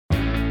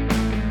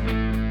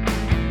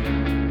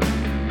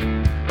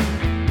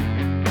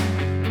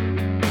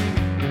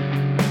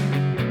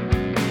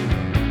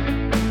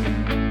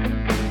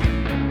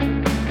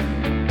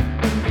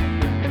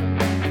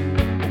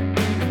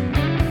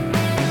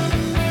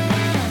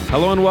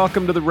Hello and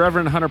welcome to the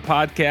Reverend Hunter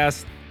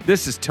Podcast.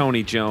 This is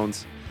Tony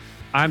Jones.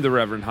 I'm the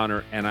Reverend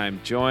Hunter, and I'm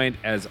joined,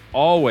 as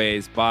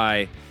always,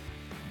 by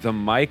the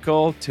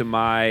Michael to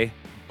my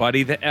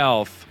buddy the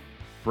elf,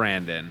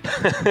 Brandon.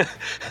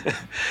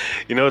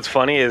 You know what's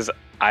funny is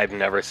I've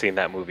never seen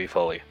that movie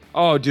fully.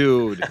 Oh,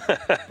 dude.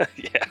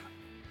 Yeah.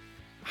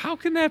 How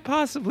can that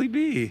possibly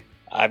be?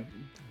 I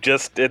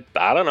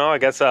don't know. I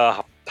guess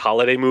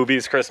holiday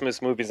movies,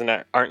 Christmas movies,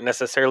 and aren't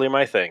necessarily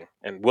my thing.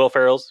 And Will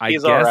Ferrell's,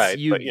 he's all right,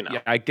 but you know.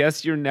 I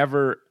guess you're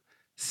never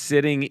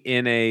sitting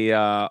in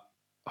a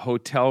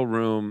hotel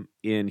room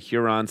in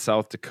Huron,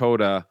 South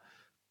Dakota,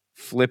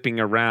 flipping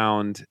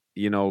around,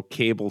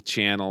 cable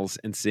channels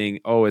and seeing,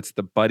 oh, it's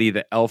the Buddy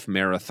the Elf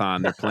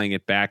marathon. They're playing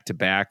it back to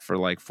back for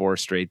like 4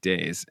 straight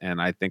days.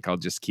 And I think I'll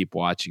just keep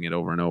watching it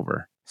over and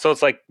over. So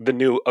it's like the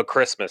new A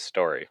Christmas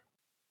Story.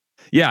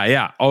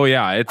 Yeah. Oh,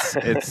 yeah.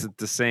 It's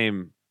the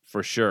same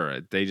for sure.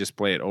 They just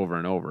play it over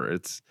and over.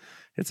 It's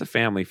a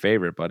family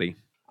favorite, buddy.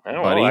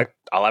 Well,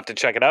 I'll have to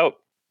check it out.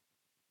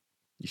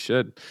 You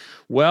should.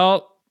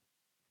 Well,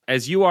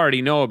 as you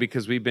already know,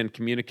 because we've been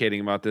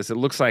communicating about this, it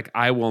looks like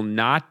I will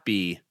not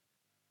be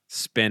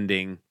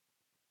spending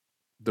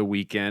the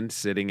weekend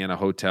sitting in a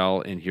hotel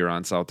in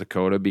Huron, South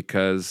Dakota,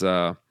 because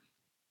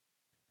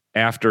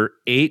after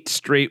 8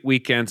 straight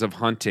weekends of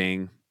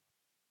hunting,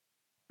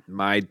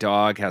 my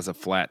dog has a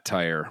flat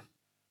tire.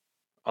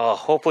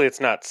 Hopefully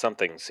it's not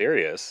something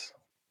serious.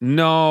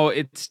 No,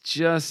 it's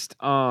just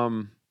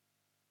on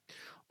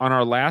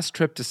our last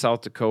trip to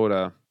South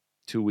Dakota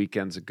 2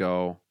 weekends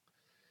ago,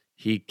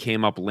 he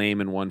came up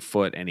lame in one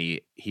foot, and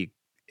he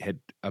had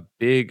a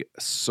big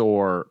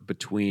sore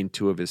between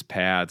 2 of his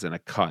pads and a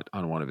cut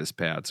on one of his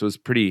pads. So it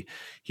was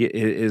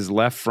his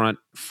left front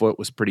foot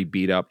was pretty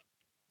beat up.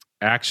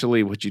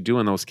 Actually, what you do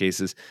in those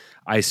cases,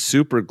 I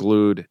super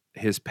glued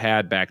his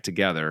pad back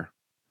together.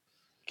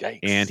 Yikes.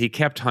 And he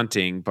kept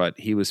hunting, but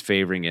he was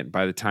favoring it.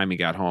 By the time he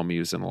got home, he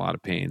was in a lot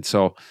of pain.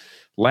 So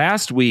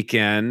last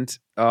weekend,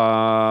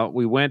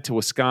 we went to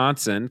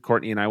Wisconsin.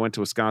 Courtney and I went to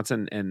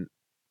Wisconsin and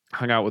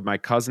hung out with my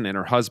cousin and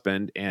her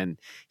husband, and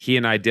he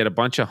and I did a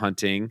bunch of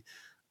hunting.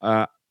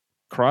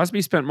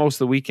 Crosby spent most of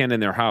the weekend in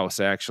their house,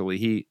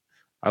 actually.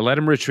 I let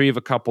him retrieve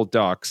a couple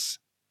ducks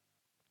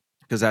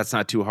because that's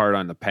not too hard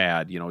on the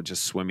pad,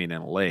 just swimming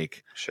in a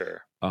lake.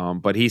 Sure.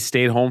 But he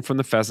stayed home from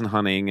the pheasant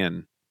hunting,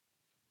 and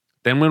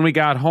then when we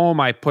got home,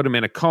 I put him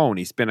in a cone.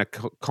 He's been a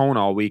cone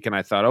all week, and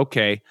I thought,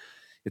 okay,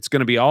 it's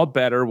going to be all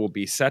better. We'll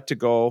be set to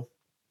go.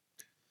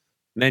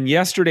 And then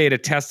yesterday, to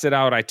test it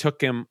out, I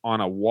took him on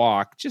a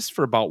walk just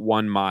for about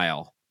 1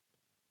 mile.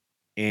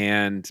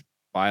 And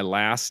by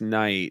last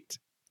night,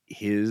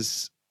 he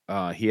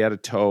had a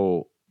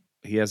toe.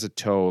 He has a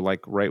toe like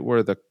right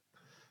where the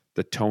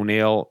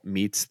toenail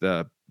meets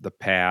the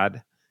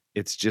pad.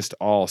 It's just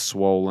all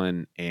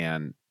swollen,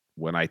 and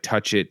when I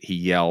touch it, he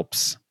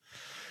yelps.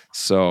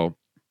 So,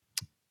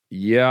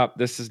 yeah,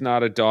 this is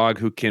not a dog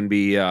who can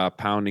be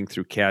pounding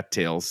through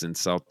cattails in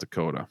South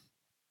Dakota.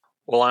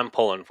 Well, I'm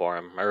pulling for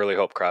him. I really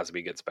hope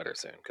Crosby gets better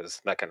soon, because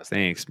that kind of stuff.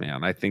 Thanks,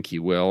 man. I think he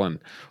will, and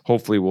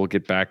hopefully we'll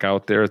get back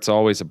out there. It's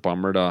always a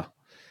bummer to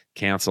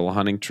cancel a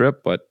hunting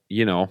trip, but,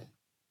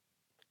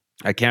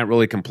 I can't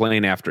really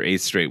complain after 8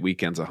 straight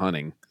weekends of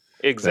hunting.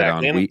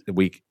 Exactly.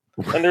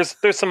 And there's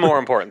some more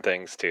important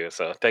things, too,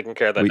 so taking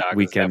care of the dog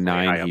weekend is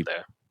 9, high up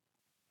there.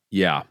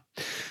 Yeah.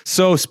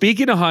 So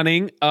speaking of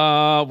hunting,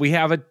 we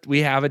have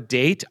a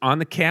date on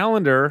the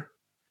calendar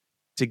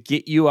to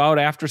get you out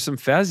after some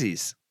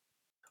pheasants.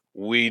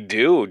 We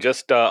do,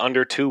 just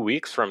under 2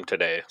 weeks from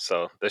today,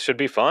 so this should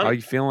be fun. How are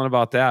you feeling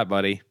about that,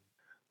 buddy?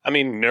 I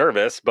mean,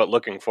 nervous, but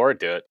looking forward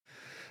to it.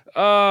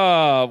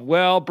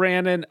 Well,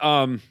 Brandon,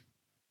 as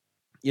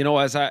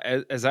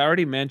I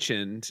already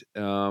mentioned,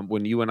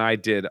 when you and I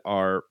did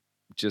our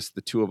just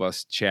the two of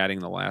us chatting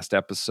the last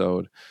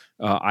episode,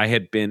 I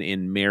had been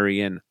in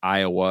Marion,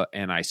 Iowa,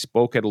 and I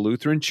spoke at a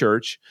Lutheran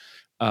church.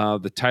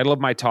 The title of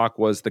my talk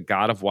was The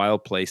God of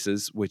Wild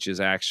Places, which is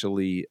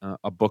actually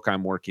a book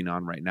I'm working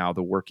on right now,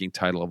 the working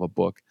title of a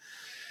book.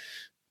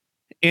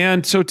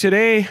 And so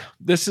today,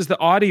 this is the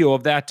audio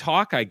of that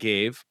talk I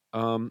gave.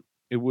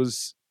 It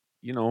was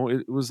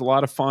a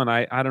lot of fun.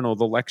 I don't know,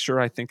 the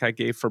lecture I think I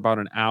gave for about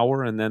an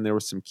hour, and then there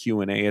was some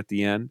Q&A at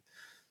the end.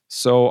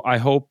 So I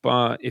hope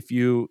if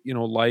you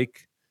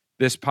like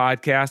this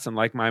podcast and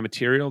like my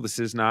material, this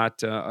is not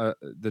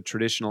the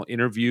traditional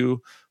interview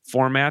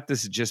format.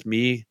 This is just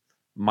me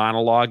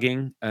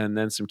monologuing and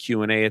then some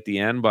Q&A at the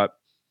end, but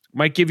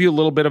might give you a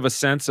little bit of a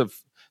sense of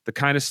the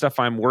kind of stuff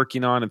I'm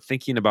working on and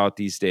thinking about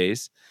these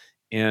days.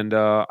 And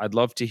I'd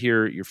love to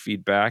hear your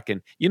feedback.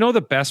 And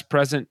the best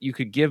present you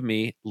could give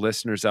me,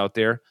 listeners out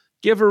there,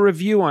 give a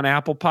review on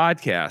Apple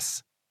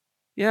Podcasts.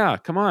 Yeah,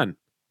 come on.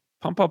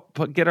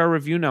 Get our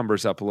review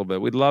numbers up a little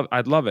bit.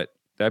 I'd love it.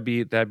 That'd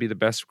be the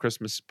best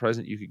Christmas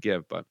present you could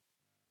give. But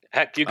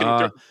heck, you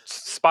can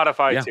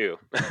Spotify too.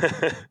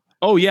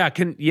 Oh yeah,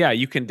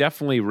 you can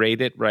definitely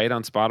rate it right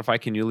on Spotify.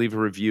 Can you leave a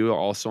review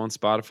also on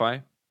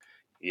Spotify?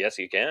 Yes,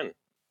 you can.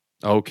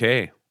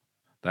 Okay,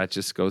 that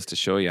just goes to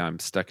show you I'm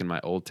stuck in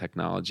my old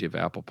technology of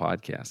Apple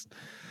Podcasts.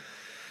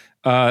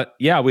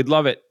 Yeah, we'd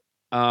love it.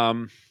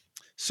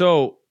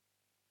 So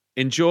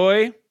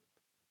enjoy.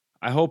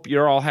 I hope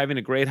you're all having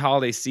a great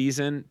holiday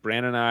season.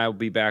 Brandon and I will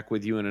be back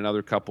with you in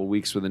another couple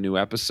weeks with a new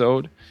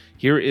episode.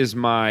 Here is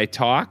my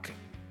talk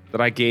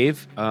that I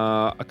gave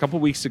a couple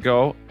weeks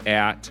ago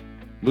at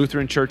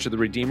Lutheran Church of the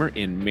Redeemer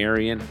in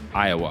Marion,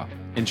 Iowa.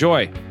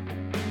 Enjoy.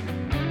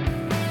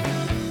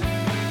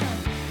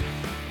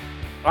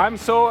 I'm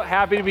so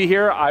happy to be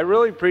here. I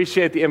really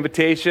appreciate the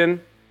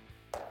invitation.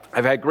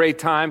 I've had a great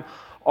time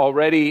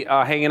already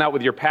hanging out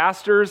with your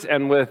pastors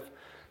and with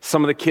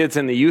some of the kids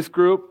in the youth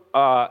group.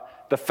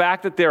 The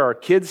fact that there are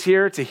kids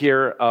here to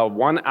hear a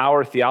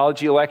 1-hour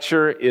theology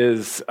lecture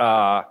is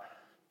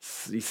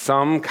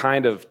some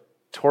kind of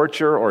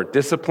torture or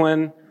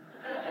discipline.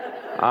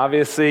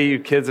 Obviously, you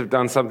kids have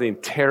done something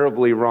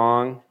terribly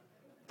wrong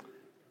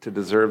to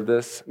deserve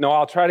this. No,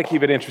 I'll try to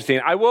keep it interesting.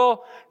 I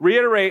will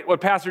reiterate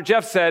what Pastor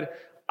Jeff said.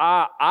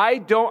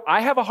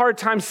 I have a hard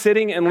time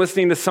sitting and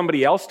listening to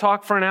somebody else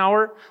talk for an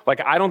hour.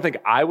 Like, I don't think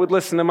I would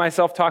listen to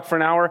myself talk for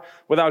an hour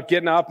without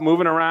getting up,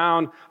 moving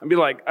around, and be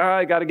like,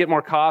 I got to get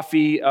more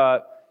coffee.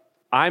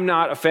 I'm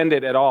not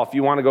offended at all. If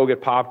you want to go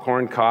get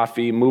popcorn,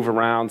 coffee, move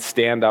around,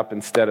 stand up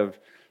instead of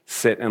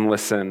sit and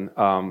listen.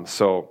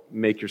 So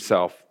make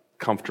yourself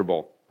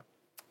comfortable.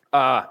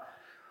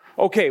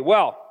 Okay,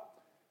 well,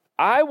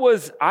 I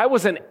was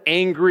an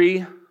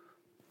angry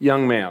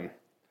young man,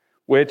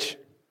 which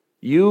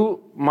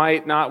you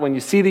might not, when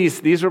you see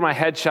these were my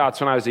headshots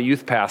when I was a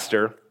youth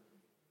pastor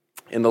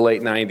in the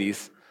late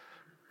 90s.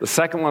 The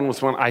second one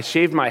was when I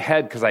shaved my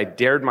head because I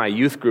dared my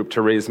youth group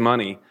to raise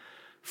money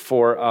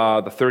for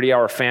the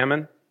 30-hour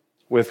famine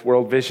with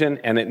World Vision,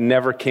 and it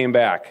never came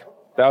back.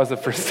 That was the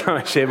first time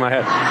I shaved my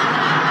head.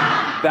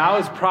 That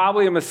was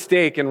probably a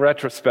mistake in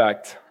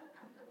retrospect.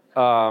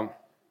 But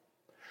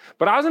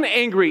I was an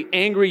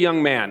angry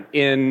young man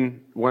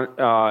when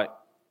I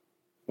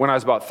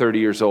was about 30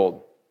 years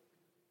old.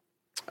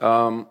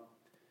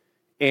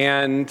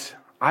 And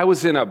I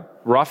was in a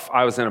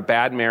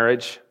bad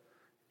marriage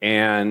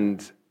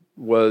and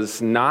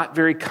was not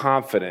very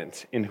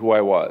confident in who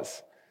I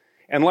was.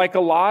 And like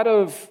a lot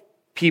of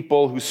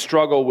people who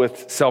struggle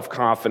with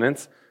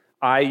self-confidence,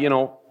 I,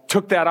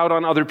 took that out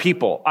on other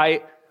people.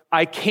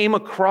 I came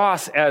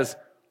across as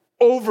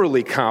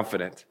overly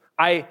confident.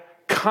 I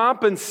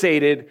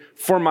compensated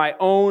for my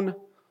own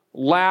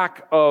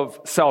lack of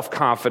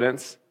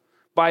self-confidence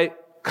by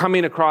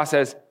coming across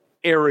as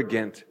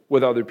arrogant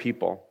with other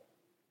people.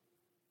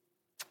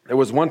 There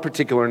was one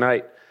particular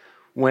night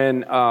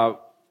when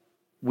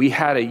we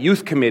had a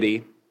youth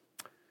committee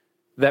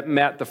that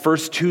met the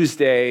first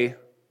Tuesday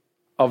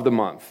of the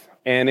month,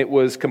 and it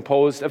was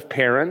composed of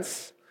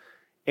parents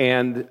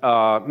and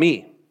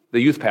me, the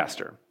youth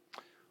pastor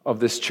of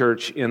this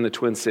church in the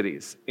Twin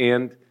Cities.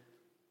 And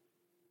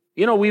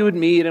we would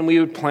meet and we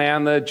would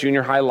plan the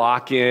junior high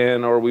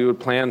lock-in, or we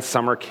would plan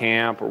summer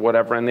camp or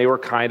whatever, and they were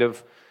kind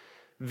of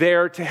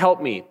there to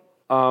help me.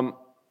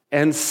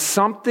 And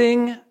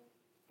something,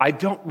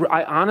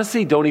 I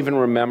honestly don't even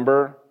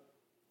remember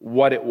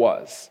what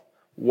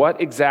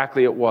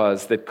exactly it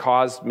was that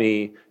caused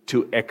me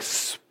to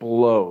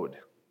explode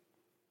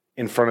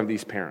in front of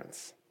these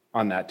parents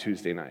on that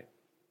Tuesday night.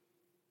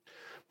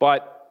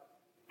 But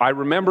I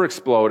remember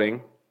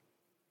exploding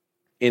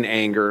in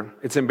anger.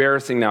 It's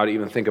embarrassing now to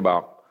even think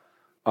about.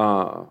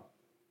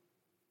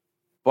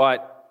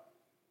 But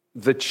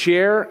the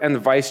chair and the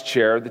vice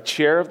chair, the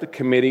chair of the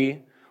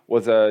committee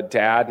was a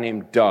dad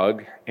named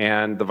Doug,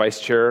 and the vice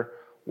chair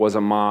was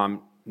a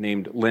mom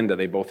named Linda.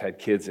 They both had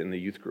kids in the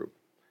youth group.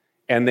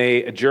 And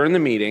they adjourned the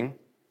meeting,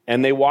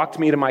 and they walked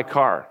me to my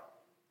car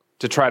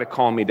to try to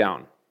calm me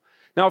down.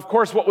 Now, of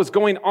course, what was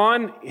going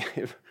on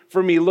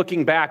for me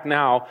looking back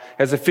now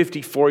as a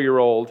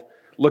 54-year-old,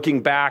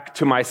 looking back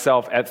to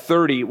myself at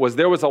 30, was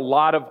there was a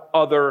lot of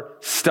other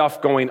stuff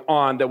going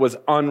on that was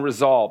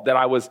unresolved, that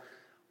I was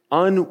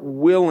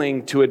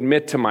unwilling to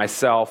admit to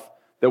myself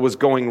that was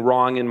going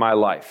wrong in my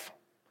life.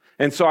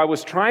 And so I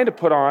was trying to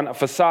put on a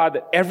facade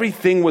that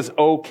everything was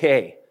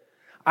okay.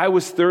 I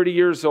was 30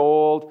 years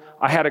old.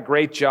 I had a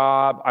great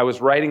job. I was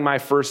writing my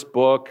first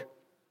book.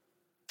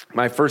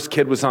 My first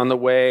kid was on the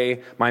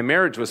way. My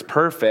marriage was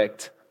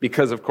perfect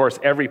because, of course,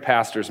 every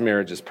pastor's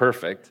marriage is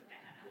perfect.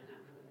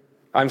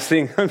 I'm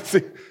seeing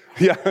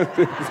yeah,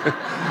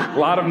 a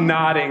lot of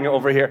nodding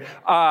over here.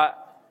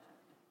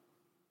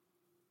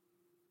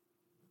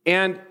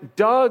 And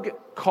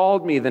Doug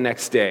called me the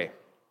next day.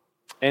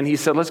 And he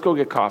said, let's go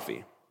get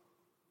coffee.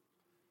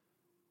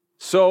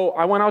 So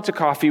I went out to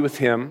coffee with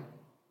him.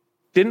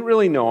 Didn't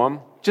really know him.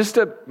 Just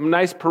a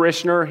nice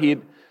parishioner.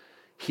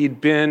 He'd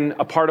been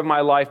a part of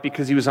my life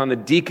because he was on the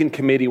deacon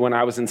committee when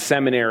I was in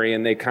seminary,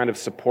 and they kind of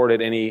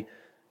supported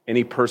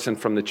any person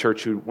from the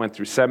church who went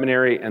through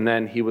seminary. And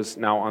then he was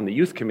now on the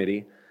youth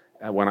committee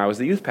when I was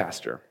the youth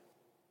pastor.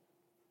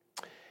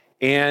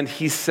 And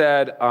he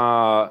said,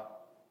 I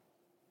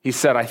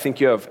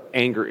think you have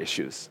anger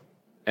issues.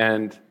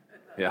 And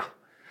yeah.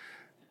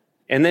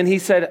 And then he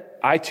said,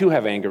 I too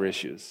have anger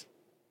issues.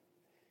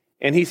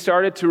 And he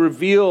started to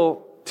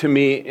reveal to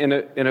me in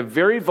a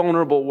very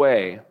vulnerable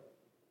way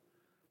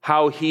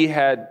how he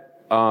had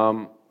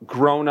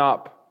grown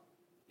up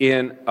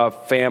in a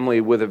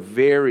family with a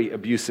very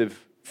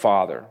abusive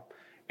father,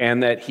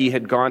 and that he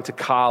had gone to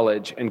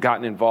college and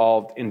gotten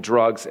involved in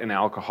drugs and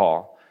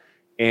alcohol,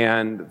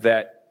 and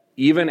that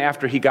even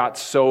after he got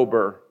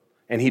sober,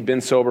 and he'd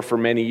been sober for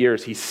many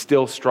years, he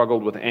still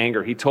struggled with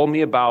anger. He told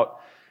me about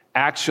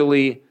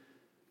actually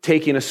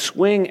taking a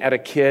swing at a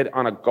kid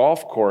on a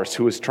golf course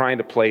who was trying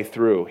to play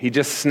through. He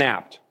just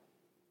snapped.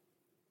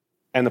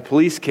 And the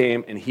police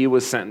came, and he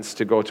was sentenced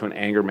to go to an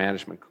anger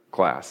management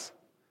class.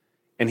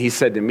 And he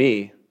said to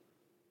me,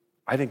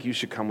 I think you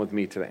should come with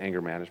me to the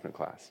anger management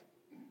class.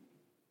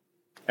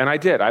 And I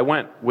did. I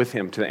went with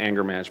him to the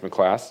anger management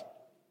class.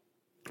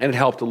 And it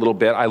helped a little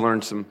bit. I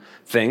learned some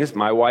things.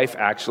 My wife,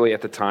 actually,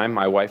 at the time,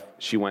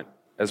 she went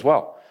as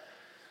well.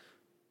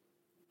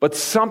 But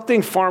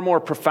something far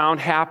more profound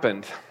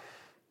happened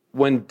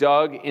when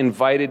Doug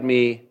invited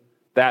me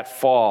that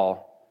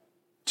fall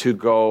to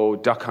go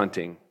duck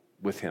hunting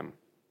with him.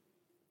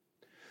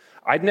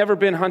 I'd never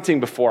been hunting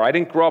before. I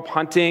didn't grow up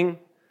hunting.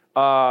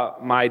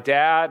 My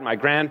dad,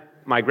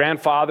 my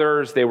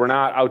grandfathers, they were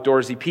not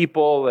outdoorsy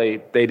people. They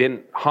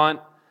didn't hunt.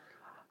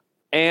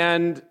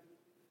 And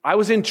I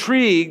was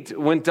intrigued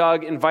when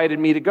Doug invited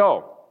me to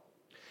go.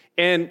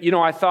 And,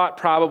 I thought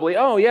probably,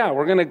 oh, yeah,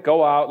 we're going to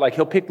go out. Like,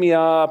 he'll pick me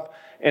up,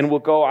 and we'll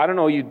go, I don't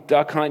know, you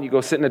duck hunt, you go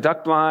sit in a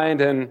duck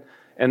blind, and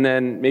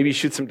then maybe you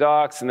shoot some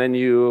ducks, and then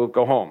you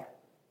go home.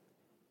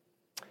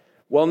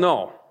 Well,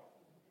 no.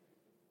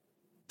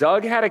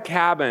 Doug had a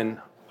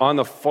cabin on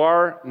the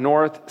far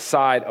north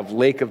side of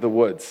Lake of the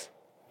Woods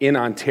in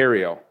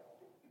Ontario,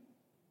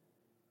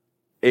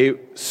 a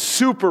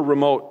super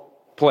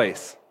remote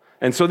place.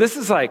 And so this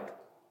is like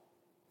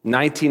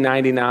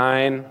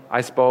 1999,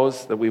 I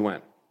suppose, that we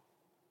went.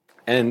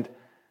 And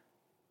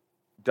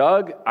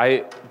Doug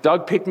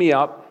picked me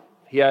up.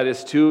 He had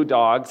his 2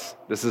 dogs.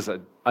 This is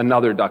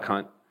another duck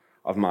hunt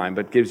of mine,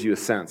 but gives you a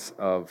sense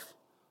of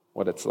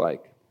what it's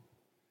like.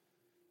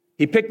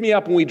 He picked me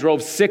up and we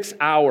drove 6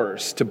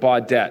 hours to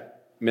Baudette,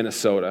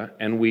 Minnesota,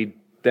 and we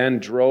then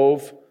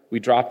dropped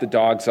the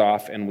dogs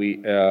off and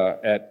we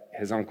at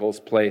his uncle's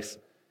place,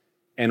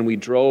 and we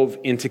drove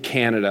into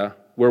Canada,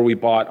 where we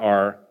bought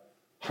our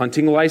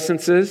hunting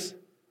licenses,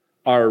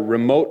 our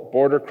remote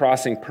border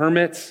crossing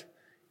permits,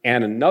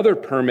 and another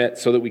permit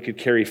so that we could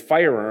carry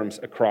firearms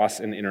across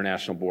an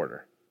international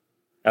border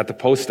at the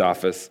post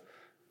office.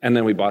 And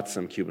then we bought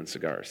some Cuban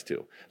cigars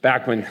too.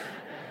 Back when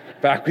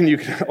you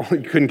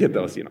couldn't get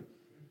those,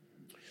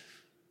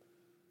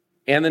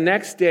 And the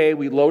next day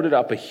we loaded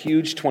up a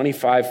huge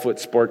 25-foot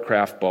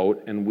Sportcraft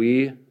boat,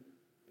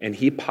 and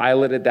he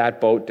piloted that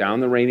boat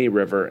down the Rainy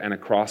River and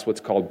across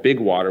what's called Big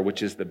Water,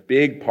 which is the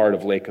big part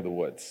of Lake of the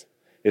Woods.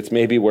 It's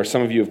maybe where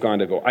some of you have gone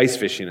to go ice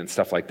fishing and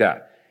stuff like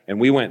that. And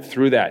we went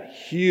through that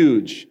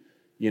huge,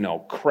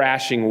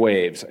 crashing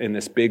waves in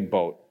this big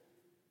boat.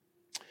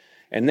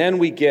 And then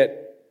we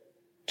get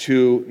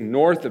to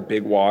north of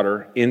Big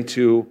Water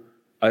into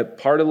a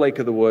part of Lake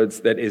of the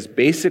Woods that is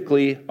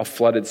basically a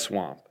flooded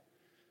swamp.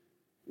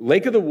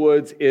 Lake of the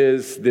Woods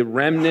is the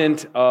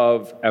remnant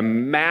of a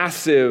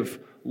massive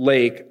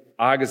lake,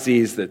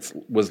 Agassiz, that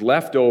was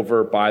left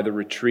over by the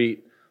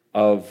retreat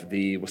of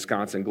the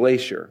Wisconsin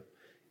Glacier.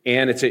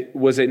 And it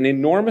was an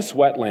enormous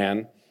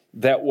wetland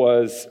that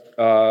was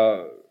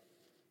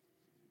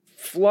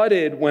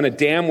flooded when a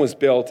dam was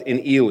built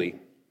in Ely.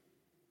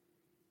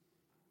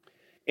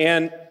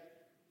 And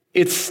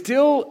it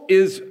still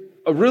is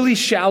a really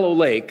shallow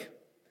lake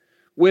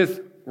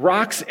with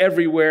rocks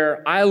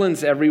everywhere,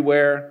 islands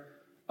everywhere.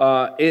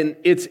 And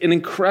it's an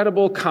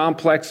incredible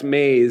complex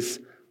maze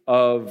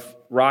of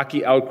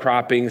rocky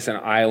outcroppings and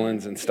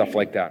islands and stuff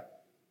like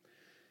that.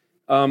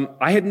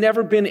 I had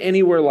never been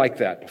anywhere like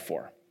that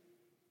before.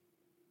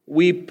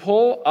 We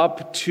pull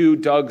up to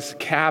Doug's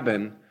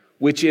cabin,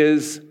 which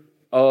is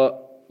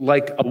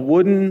like a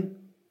wooden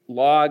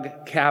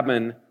log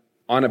cabin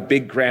on a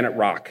big granite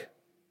rock.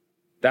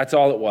 That's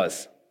all it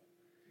was.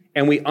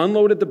 And we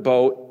unloaded the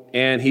boat,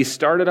 and he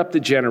started up the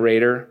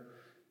generator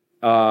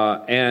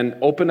and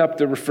opened up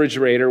the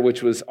refrigerator,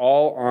 which was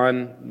all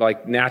on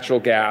like natural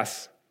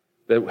gas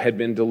that had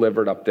been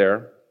delivered up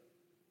there.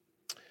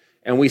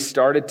 And we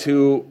started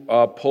to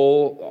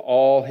pull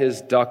all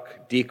his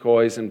duck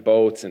decoys and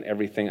boats and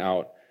everything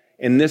out.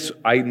 And this,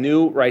 I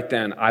knew right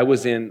then, I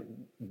was in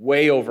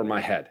way over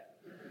my head.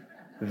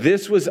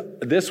 This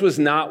was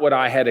not what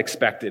I had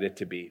expected it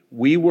to be.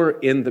 We were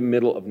in the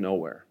middle of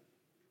nowhere.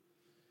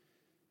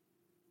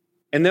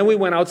 And then we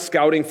went out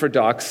scouting for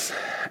ducks.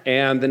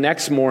 And the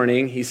next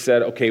morning, he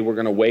said, okay, we're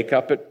going to wake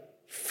up at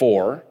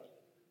 4.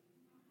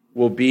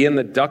 We'll be in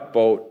the duck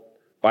boat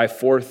by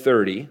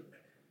 4:30.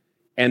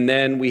 And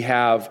then we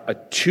have a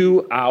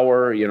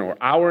 2-hour,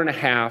 hour and a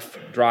half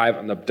drive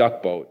on the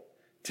duck boat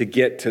to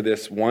get to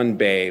this one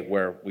bay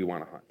where we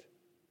want to hunt.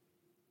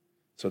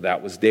 So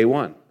that was day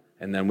 1.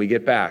 And then we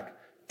get back,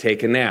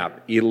 take a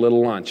nap, eat a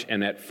little lunch,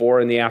 and at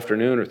 4 in the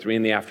afternoon or 3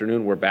 in the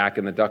afternoon, we're back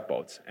in the duck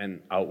boats,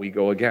 and out we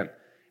go again,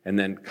 and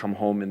then come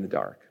home in the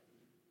dark.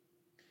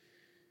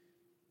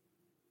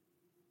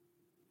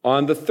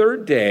 On the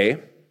 3rd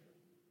day,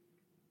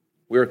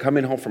 We were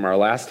coming home from our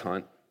last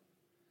hunt,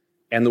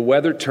 and the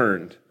weather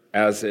turned,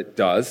 as it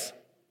does.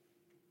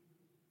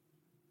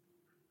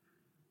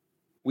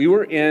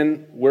 We're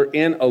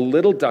in a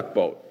little duck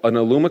boat, an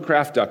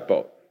Alumacraft duck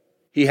boat.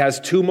 He has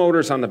 2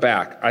 motors on the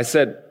back. I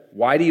said,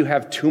 why do you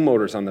have 2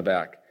 motors on the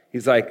back?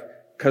 He's like,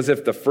 because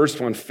if the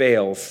first one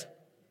fails,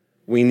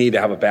 we need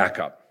to have a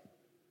backup.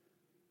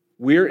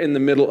 We're in the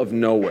middle of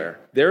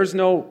nowhere.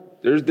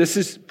 This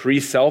is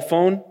pre-cell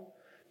phone.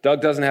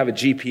 Doug doesn't have a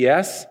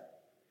GPS.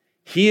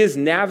 He is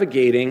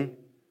navigating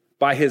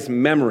by his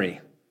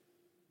memory.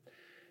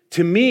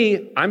 To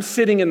me, I'm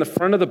sitting in the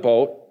front of the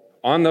boat,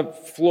 on the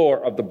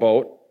floor of the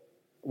boat,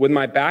 with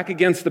my back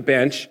against the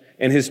bench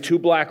and his 2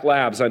 black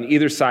labs on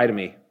either side of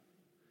me.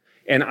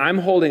 And I'm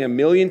holding a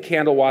 1,000,000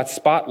 candle watt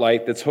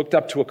spotlight that's hooked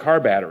up to a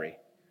car battery.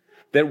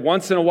 That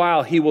once in a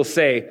while he will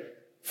say,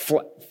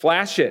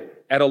 flash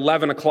it at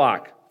 11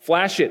 o'clock,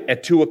 flash it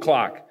at 2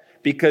 o'clock,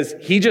 because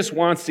he just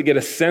wants to get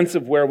a sense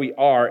of where we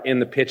are in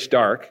the pitch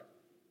dark,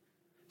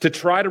 to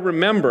try to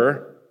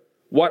remember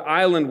what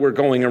island we're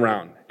going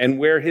around and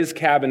where his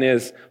cabin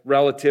is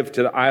relative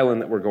to the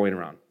island that we're going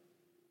around.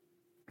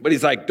 But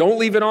he's like, don't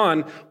leave it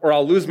on or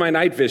I'll lose my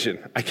night vision.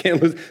 I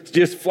can't lose.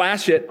 Just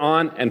flash it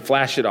on and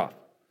flash it off.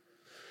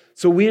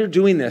 So we're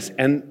doing this,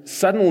 and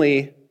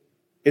suddenly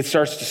it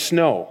starts to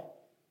snow.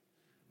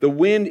 The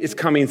wind is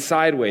coming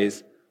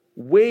sideways.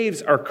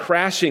 Waves are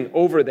crashing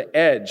over the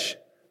edge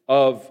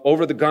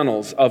over the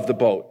gunnels of the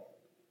boat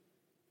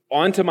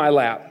onto my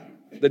lap.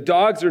 The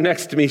dogs are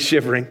next to me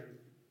shivering.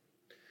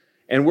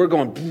 And we're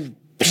going,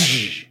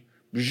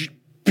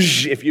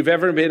 if you've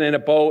ever been in a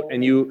boat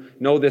and you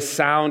know this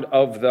sound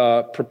of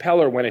the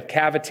propeller when it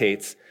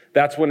cavitates,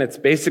 that's when it's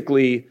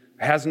basically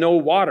has no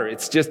water.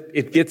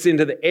 It gets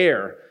into the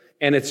air,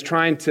 and it's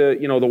trying to,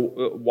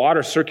 the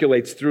water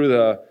circulates through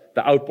the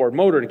outboard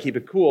motor to keep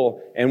it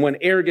cool. And when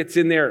air gets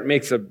in there, it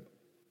makes a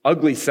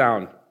ugly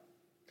sound.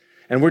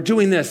 And we're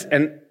doing this,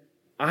 and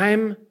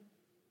I'm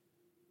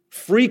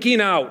freaking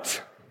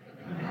out.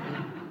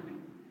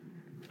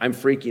 I'm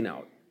freaking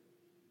out.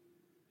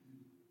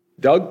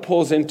 Doug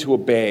pulls into a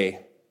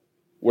bay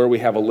where we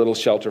have a little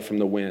shelter from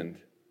the wind.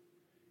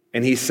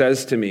 And he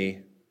says to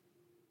me,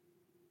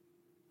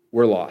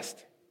 we're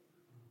lost.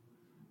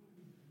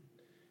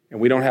 And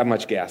we don't have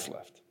much gas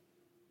left.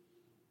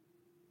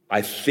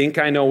 I think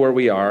I know where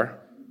we are.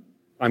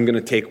 I'm going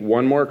to take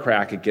one more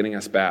crack at getting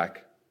us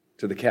back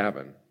to the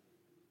cabin.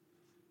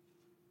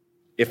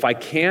 If I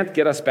can't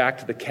get us back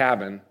to the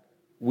cabin,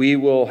 we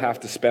will have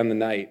to spend the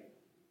night.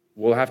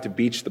 We'll have to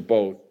beach the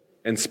boat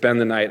and spend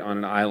the night on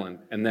an island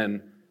and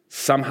then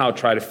somehow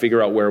try to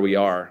figure out where we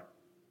are.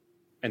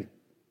 And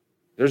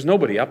there's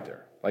nobody up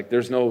there. Like,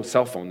 there's no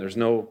cell phone. There's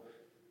no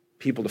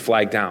people to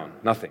flag down.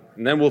 Nothing.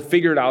 And then we'll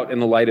figure it out in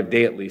the light of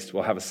day at least.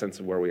 We'll have a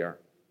sense of where we are.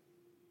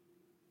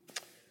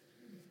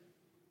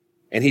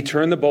 And he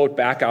turned the boat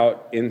back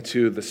out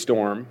into the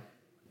storm,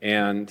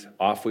 and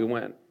off we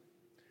went.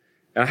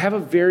 And I have a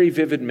very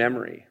vivid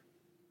memory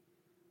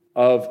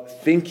of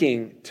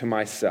thinking to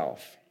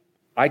myself,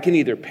 I can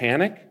either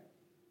panic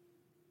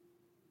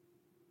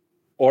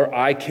or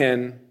I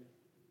can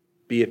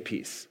be at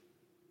peace.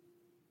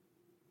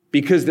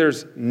 Because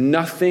there's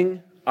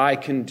nothing I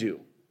can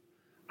do.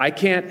 I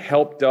can't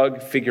help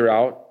Doug figure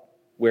out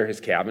where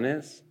his cabin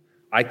is.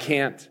 I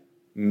can't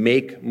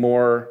make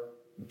more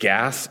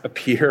gas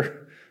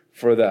appear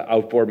for the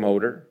outboard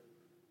motor.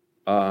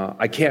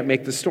 I can't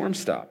make the storm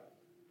stop.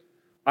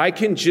 I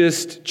can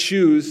just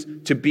choose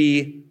to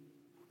be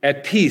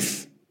at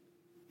peace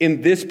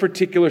in this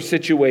particular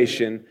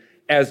situation,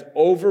 as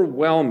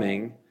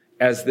overwhelming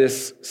as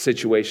this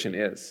situation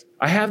is.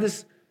 I have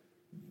this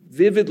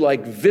vivid,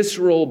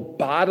 visceral,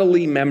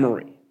 bodily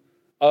memory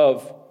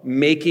of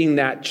making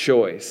that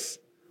choice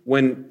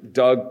when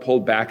Doug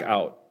pulled back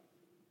out.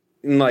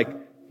 And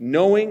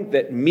knowing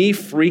that me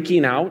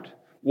freaking out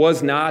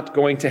was not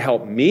going to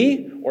help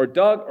me or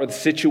Doug or the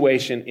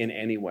situation in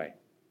any way.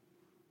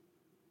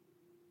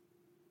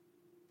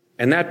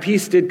 And that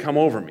peace did come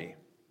over me.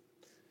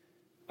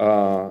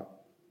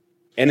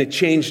 And it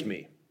changed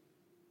me.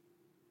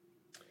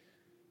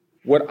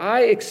 What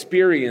I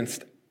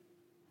experienced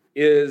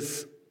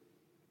is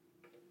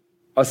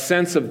a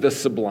sense of the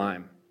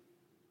sublime.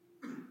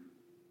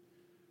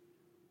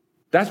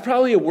 That's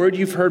probably a word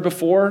you've heard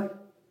before.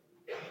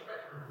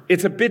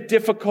 It's a bit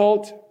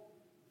difficult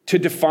to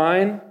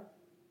define.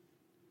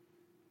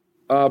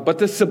 But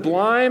the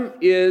sublime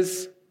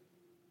is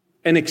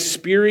an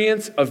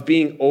experience of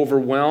being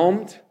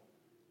overwhelmed,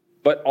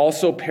 but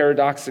also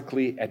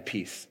paradoxically at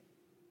peace.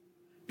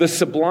 The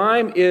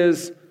sublime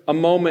is a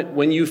moment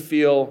when you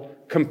feel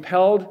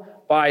compelled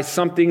by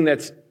something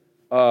that's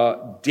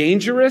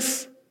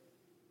dangerous,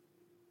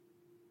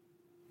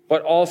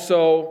 but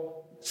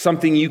also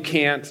something you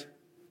can't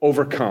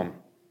overcome.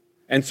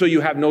 And so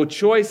you have no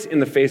choice in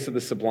the face of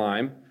the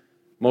sublime,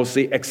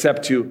 mostly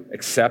except to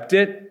accept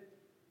it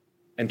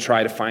and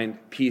try to find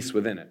peace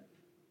within it.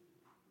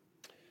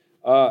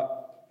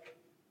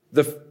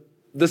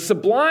 The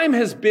sublime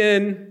has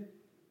been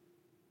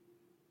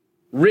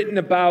written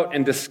about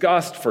and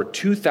discussed for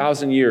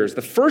 2,000 years.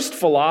 The first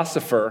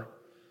philosopher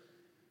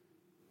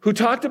who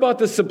talked about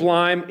the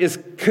sublime is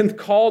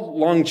called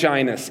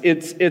Longinus.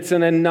 It's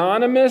an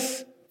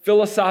anonymous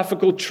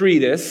philosophical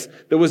treatise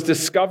that was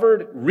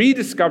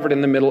rediscovered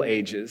in the Middle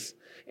Ages,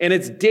 and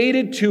it's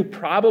dated to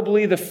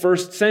probably the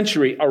 1st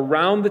century,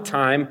 around the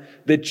time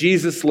that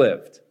Jesus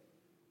lived.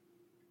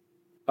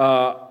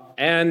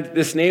 And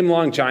this name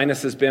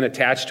Longinus has been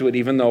attached to it,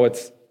 even though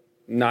it's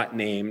not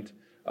named.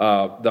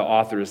 The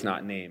author is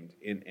not named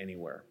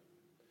anywhere.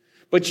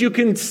 But you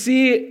can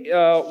see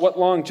what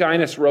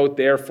Longinus wrote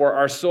there. For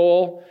our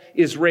soul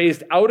is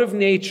raised out of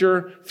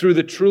nature through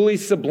the truly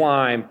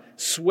sublime,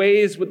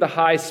 sways with the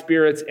high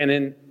spirits,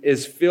 and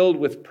is filled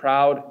with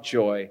proud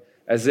joy,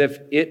 as if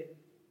it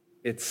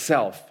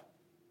itself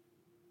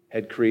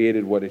had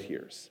created what it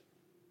hears.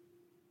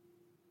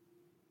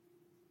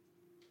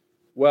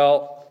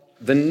 Well,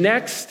 the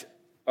next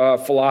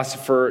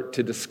philosopher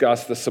to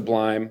discuss the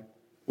sublime,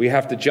 we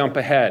have to jump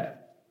ahead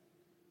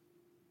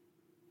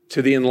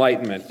to the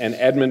Enlightenment and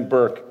Edmund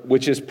Burke,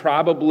 which is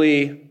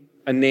probably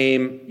a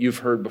name you've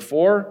heard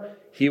before.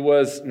 He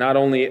was not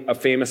only a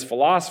famous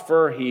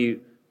philosopher,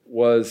 he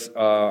was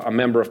a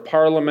member of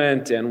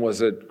Parliament and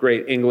was a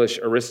great English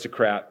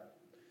aristocrat.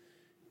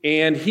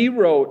 And he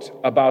wrote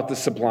about the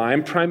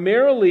sublime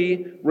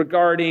primarily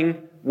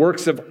regarding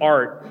works of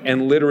art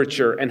and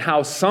literature, and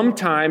how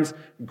sometimes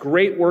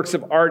great works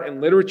of art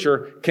and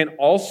literature can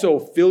also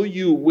fill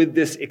you with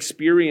this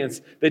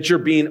experience that you're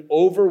being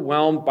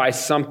overwhelmed by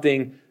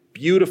something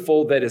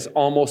beautiful that is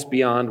almost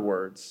beyond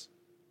words.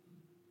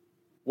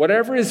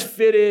 Whatever is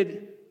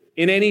fitted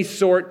in any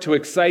sort to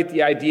excite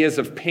the ideas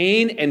of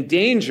pain and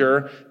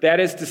danger, that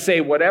is to say,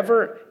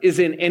 whatever is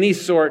in any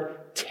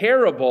sort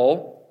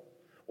terrible,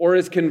 or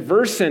is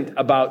conversant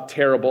about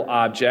terrible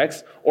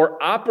objects,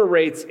 or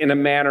operates in a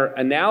manner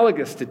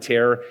analogous to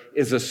terror,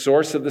 is a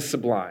source of the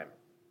sublime.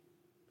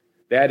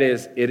 That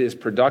is, it is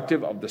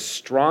productive of the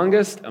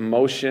strongest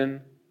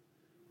emotion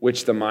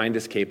which the mind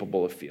is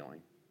capable of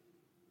feeling.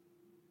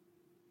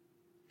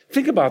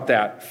 Think about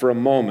that for a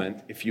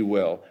moment, if you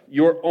will.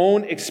 Your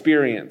own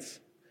experience.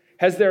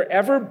 Has there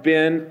ever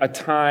been a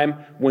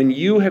time when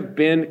you have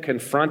been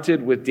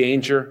confronted with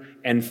danger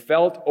and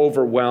felt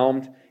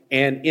overwhelmed,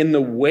 and in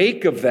the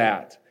wake of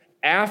that,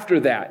 after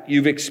that,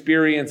 you've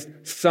experienced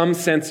some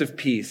sense of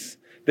peace,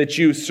 that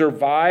you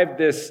survived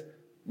this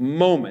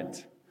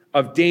moment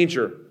of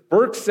danger?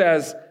 Burke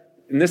says,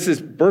 and this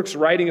is Burke's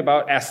writing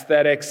about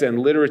aesthetics and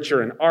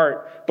literature and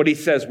art, but he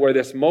says where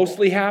this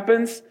mostly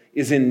happens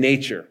is in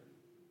nature.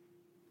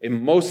 It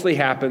mostly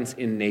happens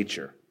in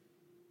nature.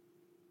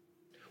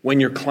 When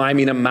you're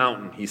climbing a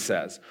mountain, he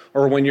says,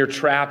 or when you're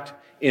trapped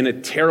in a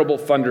terrible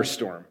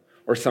thunderstorm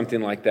or something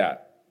like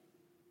that.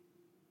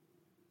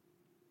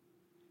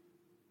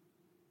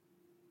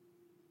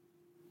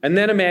 And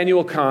then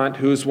Immanuel Kant,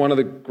 who's one of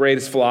the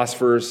greatest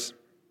philosophers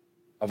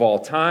of all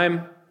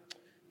time,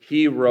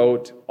 he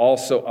wrote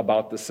also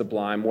about the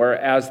sublime.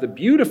 Whereas the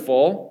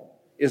beautiful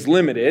is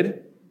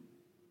limited,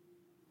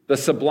 the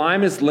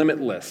sublime is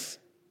limitless.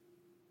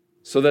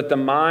 So that the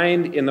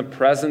mind in the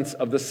presence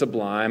of the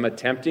sublime,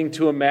 attempting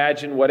to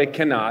imagine what it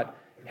cannot,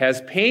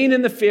 has pain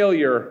in the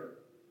failure,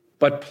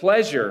 but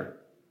pleasure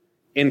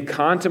in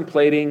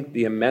contemplating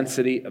the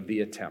immensity of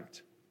the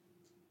attempt.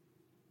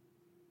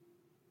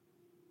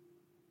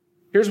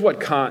 Here's what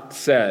Kant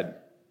said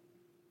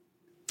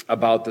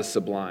about the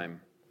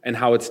sublime and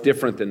how it's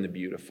different than the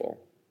beautiful.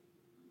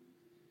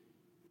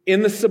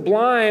 In the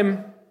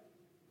sublime,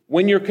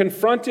 when you're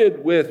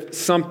confronted with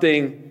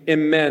something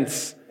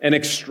immense and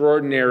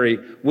extraordinary,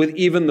 with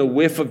even the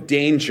whiff of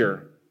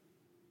danger,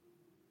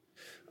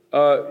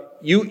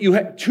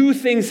 two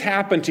things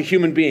happen to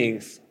human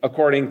beings,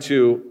 according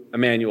to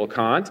Immanuel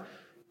Kant.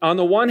 On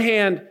the one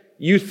hand,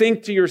 you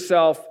think to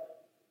yourself,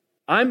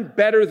 I'm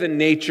better than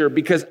nature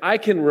because I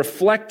can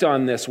reflect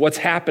on this, what's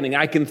happening.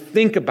 I can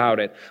think about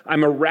it.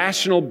 I'm a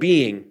rational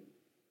being.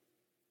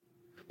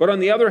 But on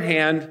the other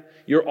hand,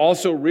 you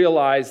also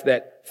realize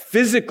that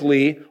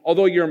physically,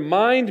 although your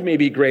mind may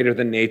be greater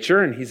than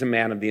nature, and he's a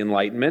man of the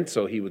Enlightenment,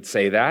 so he would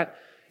say that,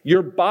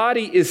 your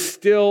body is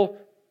still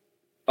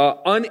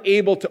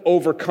unable to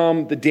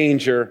overcome the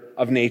danger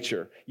of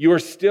nature. You are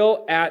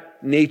still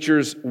at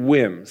nature's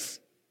whims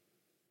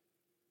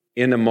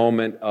in a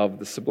moment of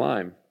the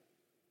sublime.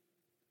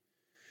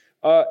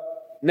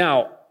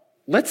 Now,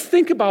 let's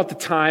think about the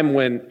time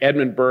when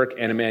Edmund Burke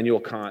and Immanuel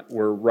Kant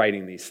were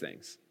writing these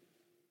things.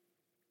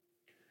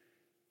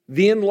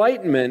 The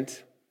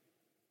Enlightenment,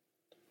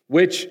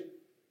 let's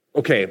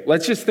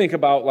just think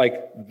about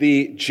like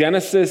the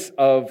genesis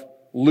of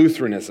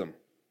Lutheranism.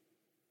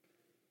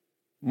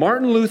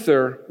 Martin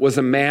Luther was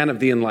a man of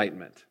the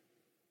Enlightenment.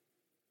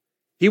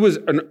 He was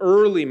an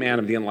early man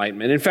of the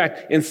Enlightenment. In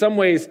fact, in some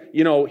ways,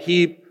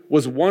 he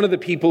was one of the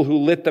people who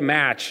lit the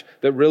match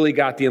that really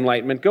got the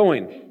Enlightenment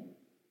going.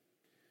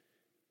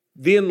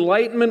 The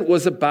Enlightenment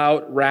was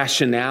about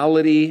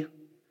rationality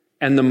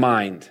and the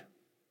mind.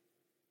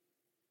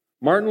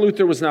 Martin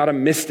Luther was not a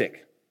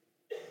mystic.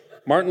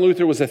 Martin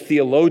Luther was a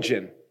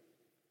theologian.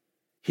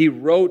 He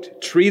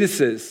wrote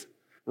treatises,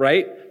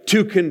 right,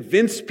 to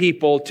convince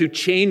people to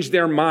change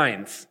their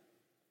minds.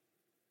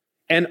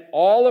 And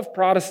all of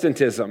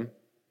Protestantism,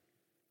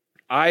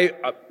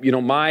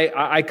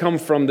 I come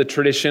from the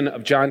tradition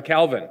of John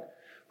Calvin,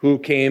 who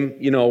came,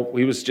 he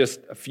was just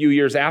a few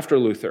years after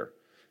Luther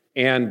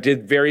and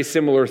did very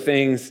similar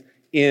things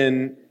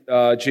in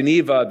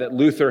Geneva that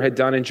Luther had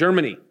done in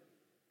Germany.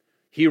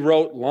 He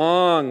wrote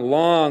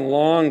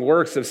long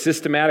works of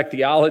systematic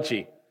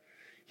theology.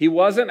 He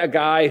wasn't a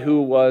guy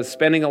who was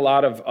spending a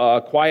lot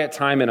of quiet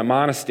time in a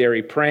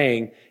monastery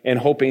praying and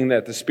hoping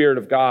that the Spirit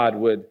of God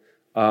would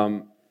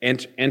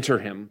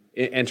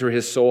enter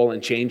his soul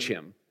and change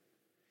him.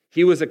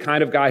 He was a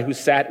kind of guy who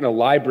sat in a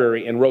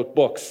library and wrote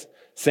books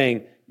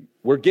saying,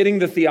 we're getting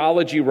the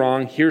theology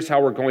wrong, here's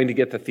how we're going to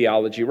get the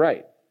theology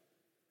right.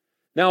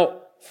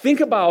 Now, think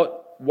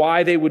about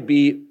why they would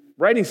be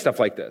writing stuff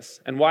like this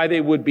and why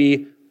they would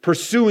be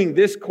pursuing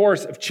this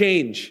course of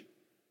change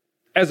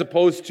as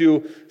opposed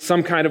to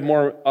some kind of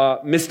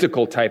more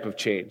mystical type of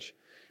change.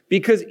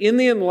 Because in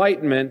the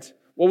Enlightenment,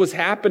 what was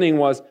happening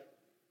was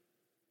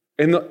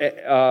in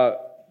the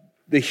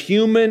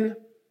human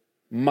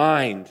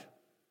mind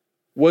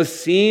was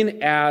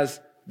seen as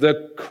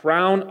the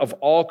crown of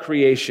all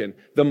creation.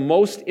 The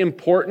most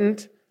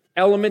important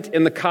element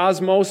in the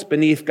cosmos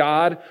beneath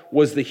God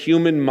was the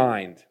human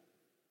mind,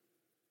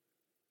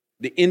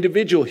 the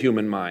individual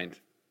human mind.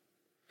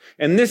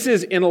 And this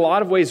is, in a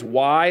lot of ways,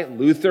 why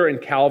Luther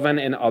and Calvin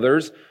and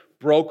others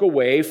broke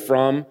away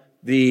from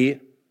the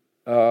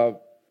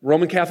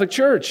Roman Catholic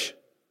Church.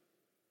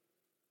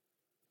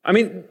 I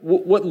mean,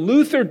 what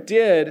Luther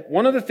did,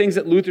 one of the things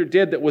that Luther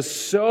did that was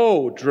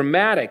so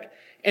dramatic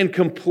and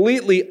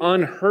completely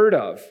unheard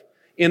of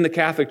in the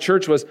Catholic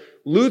Church was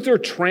Luther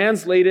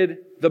translated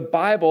the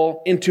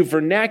Bible into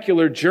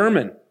vernacular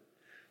German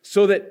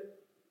so that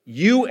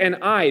you and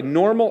I,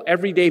 normal,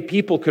 everyday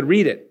people, could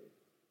read it.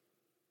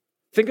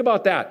 Think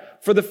about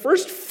that. For the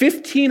first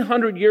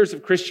 1,500 years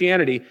of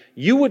Christianity,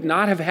 you would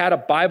not have had a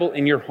Bible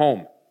in your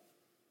home.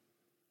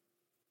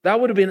 That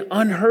would have been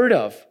unheard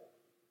of.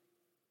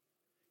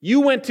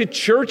 You went to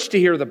church to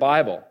hear the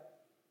Bible.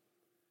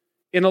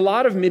 In a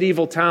lot of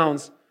medieval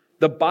towns,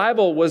 the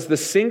Bible was the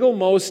single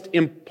most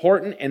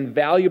important and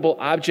valuable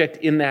object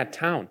in that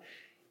town.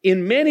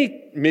 In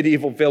many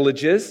medieval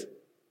villages,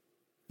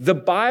 the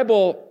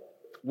Bible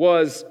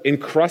was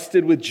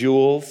encrusted with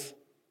jewels,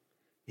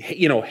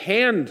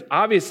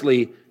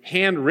 obviously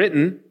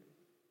handwritten,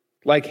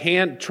 like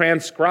hand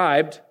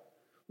transcribed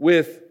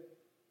with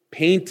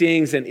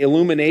paintings and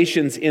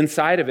illuminations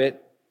inside of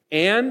it,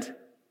 and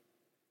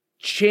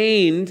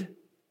chained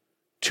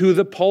to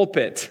the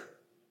pulpit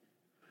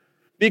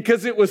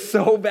because it was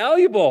so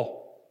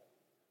valuable.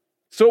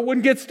 So it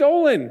wouldn't get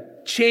stolen.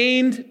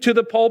 Chained to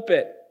the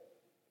pulpit.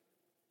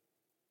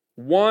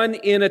 One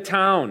in a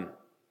town.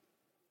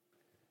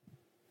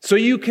 So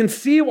you can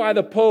see why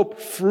the Pope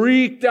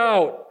freaked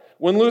out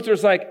when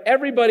Luther's like,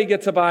 everybody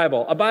gets a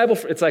Bible.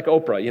 It's like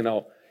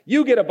Oprah,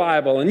 You get a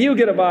Bible, and you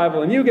get a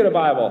Bible, and you get a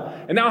Bible.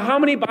 And now how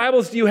many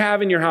Bibles do you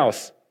have in your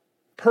house?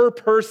 Per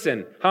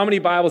person, how many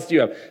Bibles do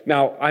you have?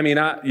 Now, I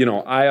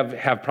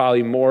have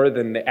probably more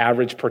than the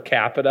average per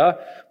capita,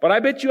 but I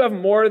bet you have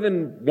more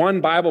than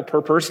one Bible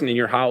per person in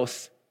your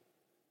house.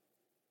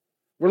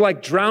 We're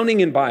like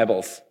drowning in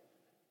Bibles.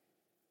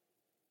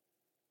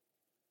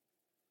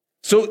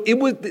 So it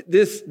was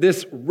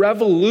this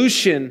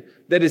revolution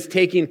that is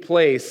taking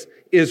place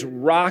is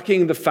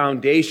rocking the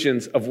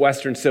foundations of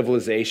Western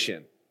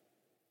civilization.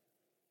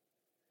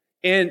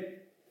 And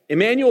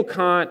Immanuel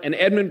Kant and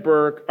Edmund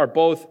Burke are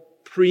both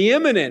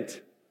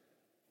preeminent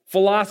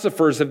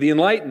philosophers of the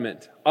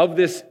Enlightenment, of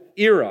this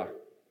era.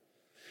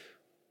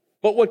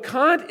 But what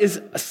Kant is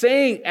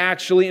saying,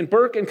 actually, and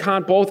Burke and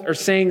Kant both are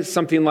saying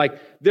something like,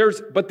 there's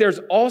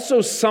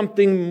also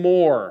something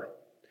more.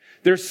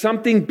 There's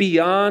something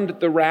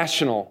beyond the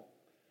rational.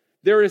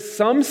 There is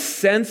some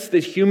sense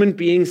that human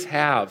beings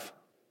have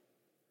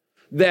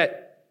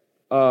that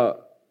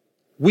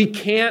we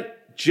can't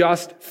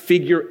just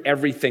figure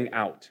everything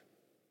out.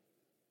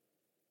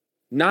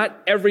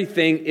 Not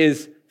everything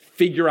is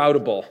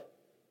figure-outable.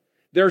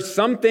 There are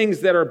some things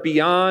that are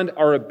beyond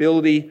our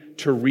ability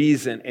to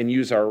reason and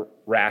use our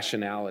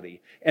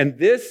rationality. And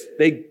this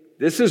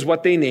is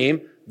what they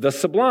name the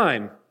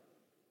sublime.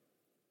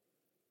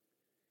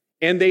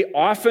 And they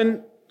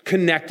often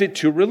connect it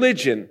to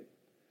religion.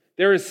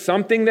 There is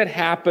something that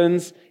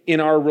happens in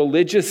our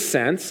religious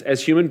sense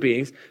as human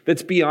beings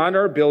that's beyond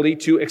our ability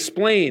to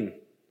explain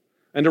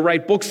and to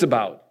write books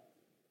about.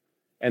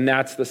 And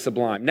that's the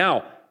sublime.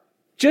 Now,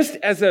 just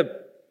as a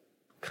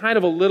kind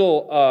of a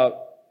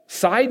little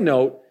side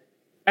note,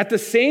 at the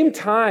same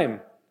time,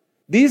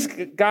 these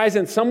guys,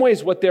 in some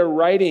ways, what they're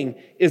writing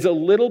is a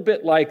little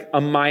bit like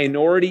a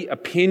minority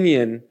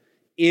opinion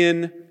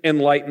in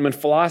Enlightenment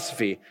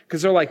philosophy.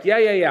 Because they're like,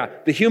 yeah,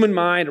 the human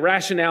mind,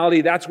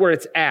 rationality, that's where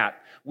it's at.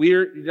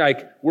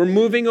 We're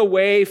moving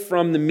away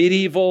from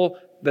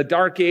the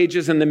Dark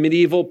Ages and the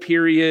medieval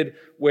period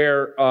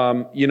where,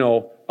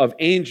 of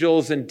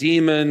angels and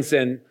demons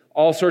and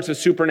all sorts of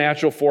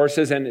supernatural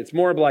forces, and it's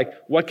more of like,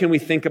 what can we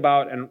think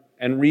about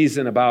and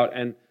reason about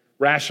and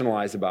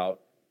rationalize about?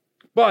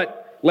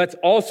 But let's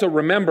also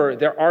remember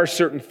there are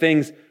certain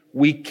things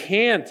we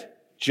can't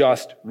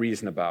just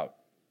reason about.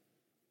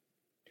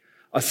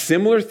 A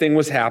similar thing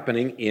was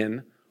happening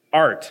in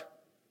art.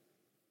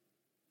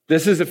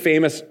 This is a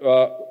famous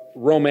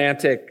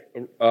romantic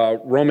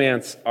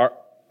romance.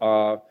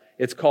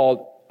 It's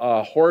called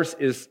A Horse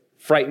is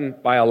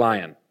Frightened by a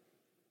Lion.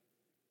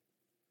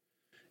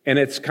 And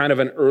it's kind of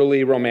an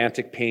early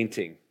romantic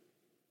painting.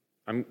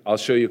 I'll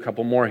show you a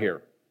couple more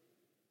here.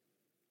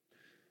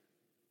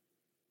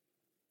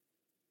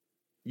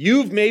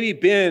 You've maybe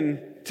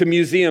been to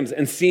museums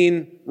and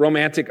seen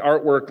romantic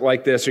artwork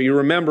like this, or you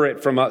remember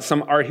it from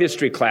some art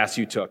history class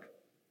you took.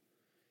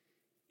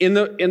 In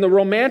the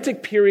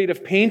romantic period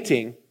of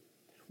painting,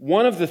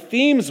 one of the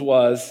themes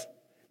was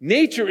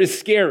nature is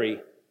scary.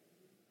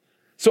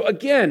 So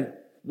again,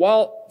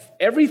 while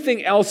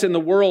everything else in the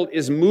world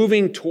is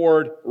moving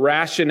toward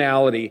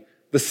rationality,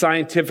 the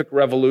scientific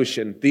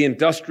revolution, the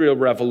industrial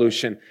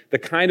revolution, the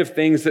kind of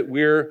things that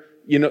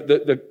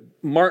the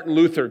Martin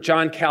Luther,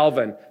 John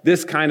Calvin,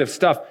 this kind of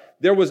stuff,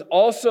 there was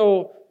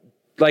also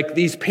like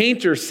these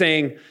painters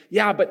saying,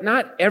 yeah, but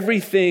not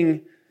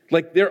everything,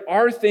 like there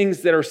are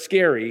things that are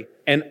scary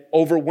and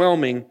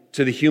overwhelming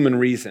to the human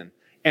reason.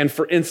 And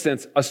for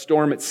instance, a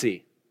storm at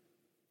sea.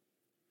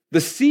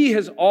 The sea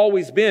has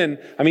always been,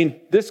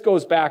 this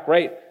goes back,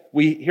 right?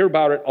 We hear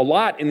about it a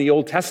lot in the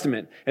Old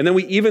Testament. And then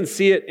we even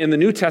see it in the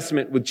New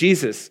Testament with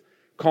Jesus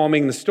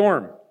calming the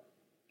storm.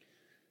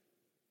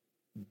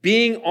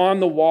 Being on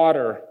the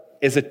water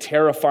is a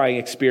terrifying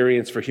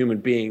experience for human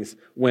beings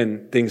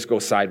when things go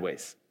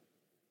sideways.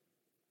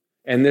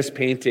 And this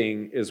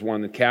painting is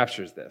one that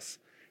captures this.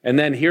 And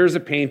then here's a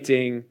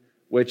painting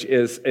which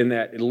is in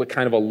that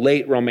kind of a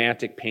late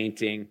romantic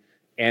painting,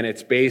 and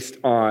it's based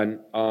on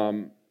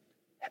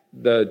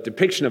the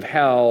depiction of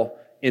hell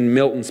in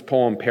Milton's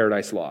poem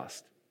Paradise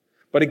Lost.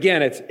 But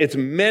again, it's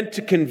meant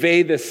to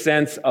convey this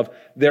sense of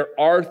there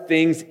are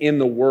things in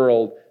the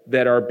world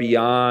that are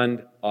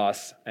beyond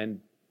us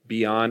and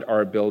beyond our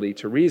ability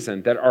to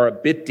reason, that are a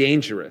bit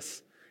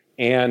dangerous.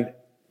 And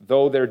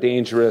though they're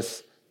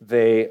dangerous,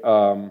 they're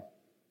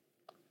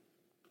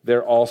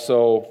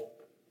also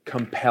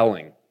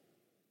compelling.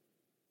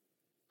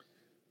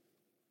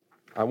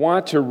 I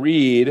want to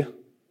read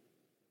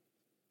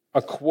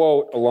a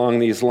quote along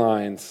these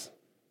lines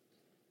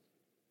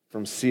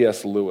from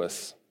C.S.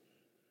 Lewis.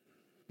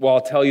 Well,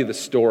 I'll tell you the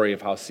story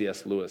of how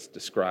C.S. Lewis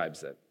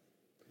describes it.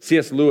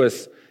 C.S.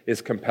 Lewis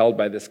is compelled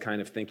by this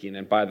kind of thinking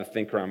and by the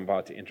thinker I'm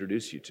about to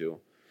introduce you to.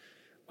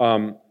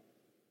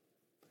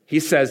 He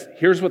says,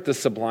 here's what the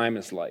sublime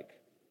is like.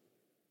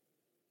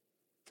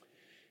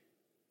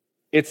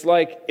 It's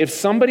like if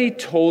somebody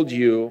told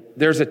you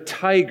there's a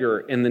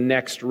tiger in the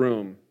next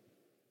room,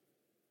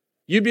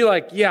 you'd be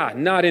like, yeah,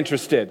 not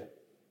interested.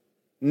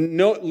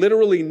 No,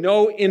 literally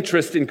no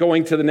interest in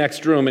going to the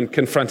next room and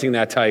confronting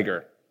that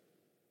tiger.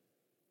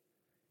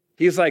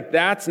 He's like,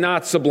 that's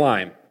not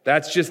sublime.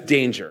 That's just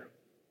danger.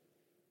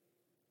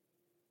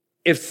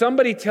 If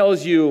somebody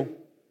tells you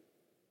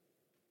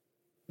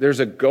there's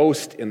a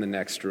ghost in the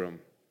next room,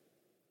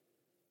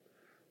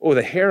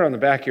 the hair on the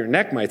back of your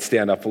neck might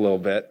stand up a little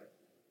bit,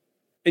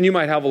 and you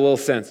might have a little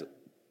sense,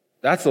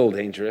 that's a little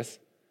dangerous.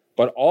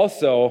 But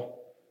also,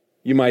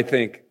 you might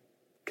think,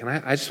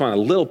 I just want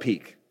a little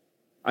peek.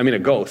 A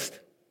ghost.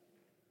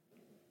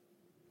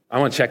 I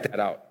want to check that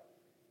out.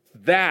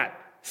 That,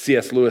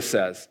 C.S. Lewis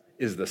says,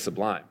 is the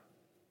sublime.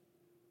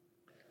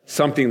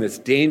 Something that's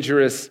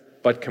dangerous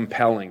but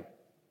compelling.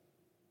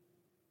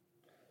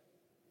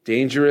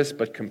 Dangerous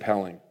but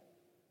compelling.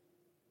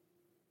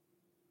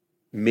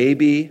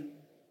 Maybe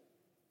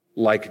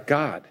like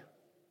God.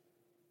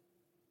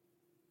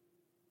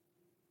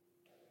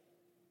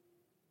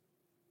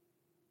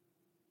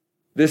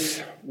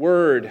 This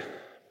word,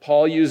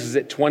 Paul uses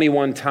it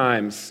 21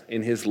 times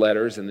in his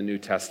letters in the New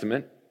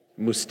Testament.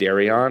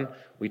 Mysterion,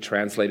 we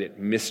translate it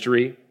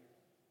mystery.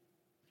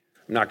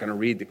 I'm not going to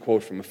read the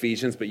quote from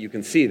Ephesians, but you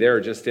can see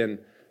there just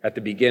at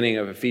the beginning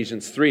of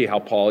Ephesians 3 how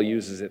Paul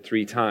uses it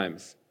 3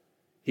 times.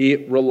 He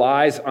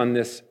relies on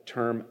this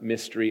term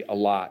mystery a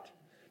lot.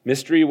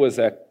 Mystery was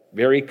a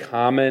very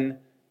common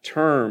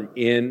term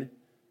in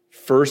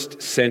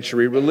first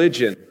century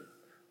religion.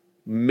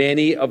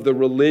 Many of the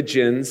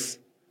religions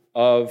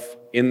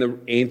in the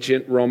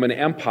ancient Roman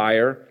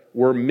Empire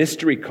were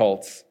mystery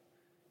cults.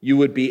 You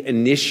would be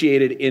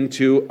initiated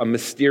into a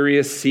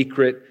mysterious,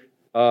 secret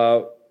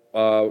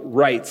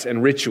rites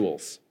and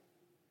rituals.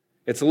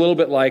 It's a little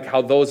bit like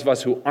how those of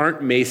us who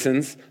aren't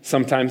Masons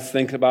sometimes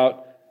think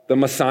about the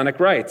Masonic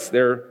rites.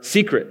 They're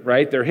secret,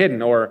 right? They're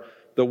hidden. Or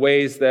the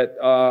ways that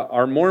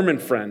our Mormon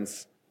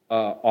friends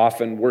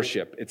often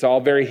worship. It's all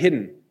very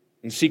hidden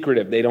and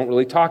secretive. They don't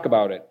really talk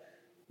about it.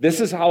 This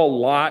is how a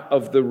lot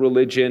of the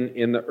religion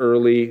in the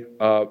early,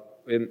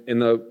 in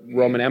the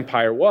Roman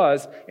Empire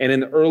was. And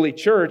in the early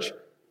church,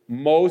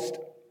 most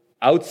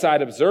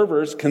outside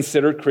observers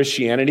considered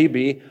Christianity to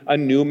be a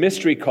new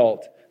mystery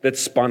cult that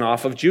spun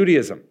off of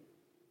Judaism.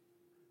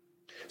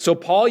 So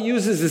Paul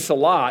uses this a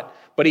lot,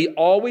 but he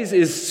always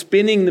is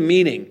spinning the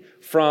meaning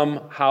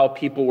from how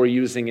people were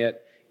using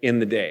it in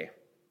the day.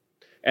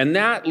 And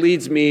that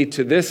leads me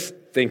to this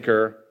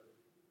thinker,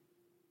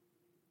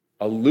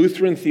 a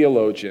Lutheran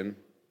theologian,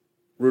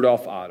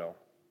 Rudolf Otto.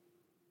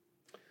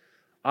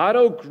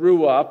 Otto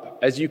grew up,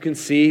 as you can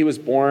see, he was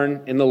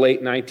born in the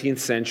late 19th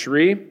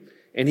century,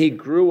 and he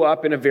grew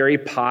up in a very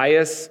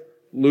pious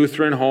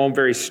Lutheran home,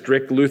 very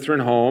strict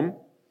Lutheran home.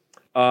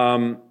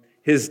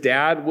 His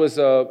dad was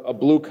a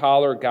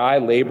blue-collar guy,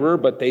 laborer,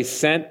 but they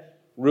sent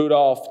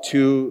Rudolf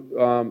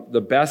to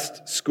the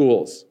best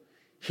schools.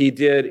 He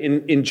did,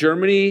 in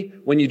Germany,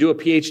 when you do a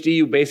PhD,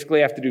 you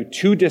basically have to do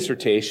 2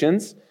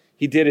 dissertations.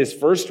 He did his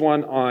first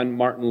one on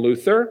Martin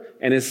Luther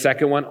and his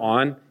second one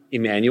on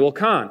Immanuel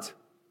Kant.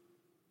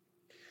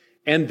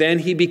 And then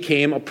he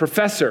became a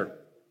professor.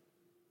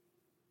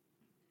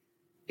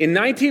 In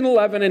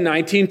 1911 and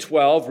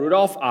 1912,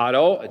 Rudolf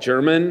Otto, a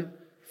German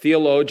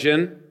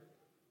theologian,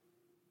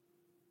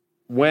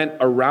 went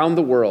around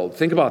the world.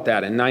 Think about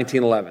that in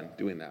 1911,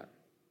 doing that.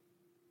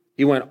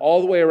 He went all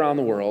the way around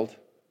the world,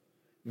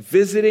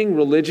 visiting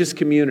religious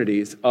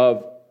communities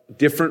of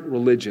different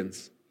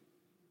religions.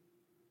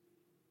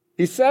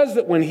 He says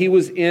that when he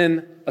was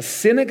in a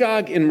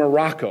synagogue in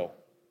Morocco,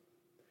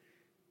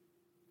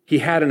 he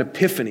had an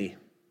epiphany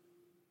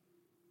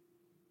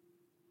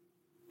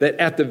that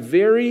at the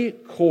very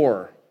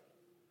core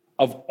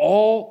of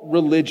all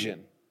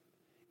religion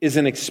is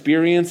an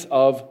experience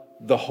of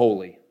the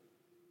holy.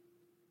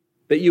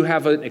 That you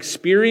have an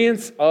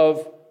experience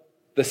of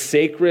the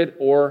sacred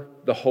or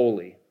the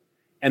holy.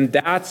 And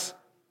that's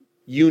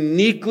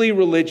uniquely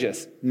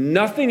religious.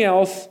 Nothing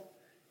else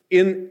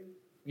in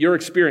your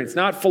experience,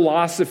 not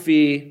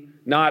philosophy,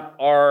 not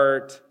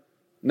art,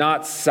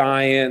 not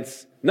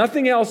science,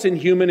 nothing else in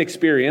human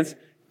experience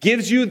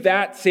gives you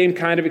that same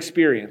kind of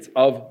experience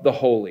of the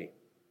holy.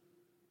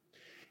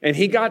 And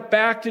he got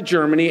back to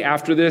Germany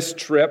after this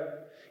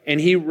trip,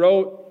 and he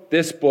wrote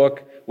this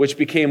book, which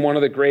became one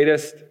of the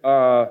greatest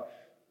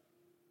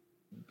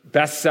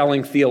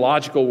best-selling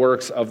theological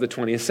works of the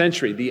 20th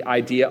century, The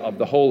Idea of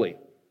the Holy.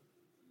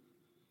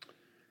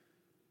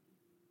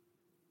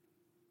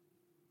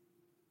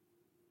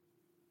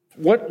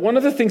 One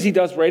of the things he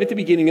does right at the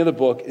beginning of the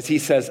book is he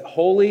says,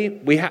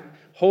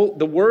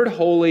 the word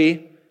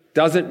holy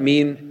doesn't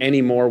mean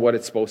anymore what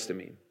it's supposed to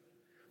mean.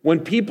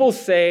 When people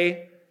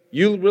say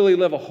you really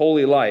live a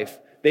holy life,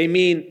 they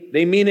mean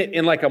it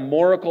in like a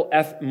moral,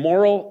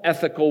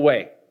 ethical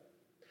way.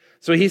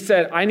 So he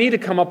said, I need to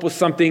come up with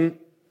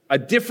a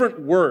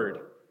different word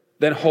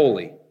than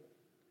holy.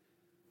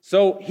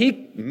 So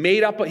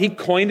he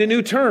coined a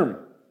new term.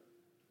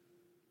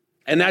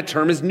 And that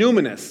term is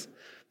numinous.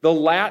 The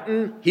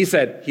Latin, he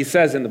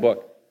says in the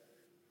book,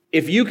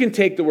 if you can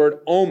take the word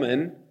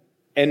omen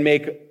and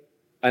make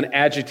an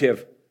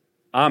adjective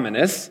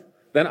ominous,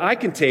 then I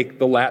can take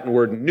the Latin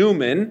word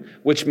numen,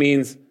 which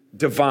means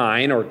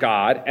divine or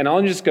God, and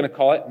I'm just going to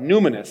call it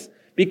numinous.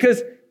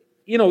 Because,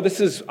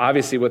 this is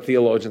obviously what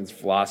theologians,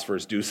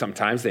 philosophers do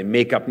sometimes. They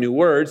make up new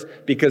words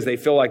because they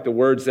feel like the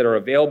words that are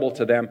available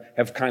to them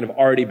have kind of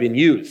already been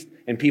used.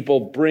 And people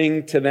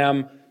bring to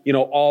them,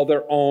 all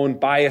their own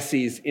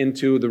biases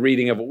into the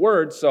reading of a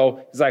word.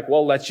 So he's like,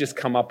 well, let's just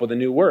come up with a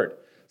new word.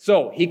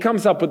 So he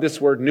comes up with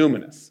this word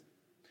numinous.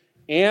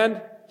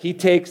 And he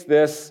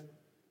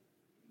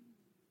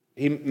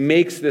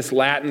makes this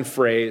Latin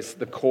phrase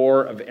the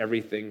core of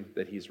everything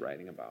that he's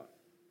writing about.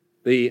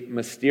 The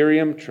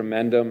mysterium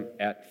tremendum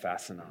et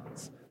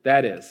fascinans.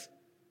 That is,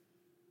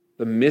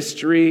 the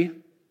mystery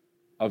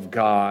of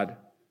God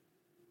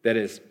that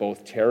is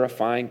both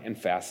terrifying and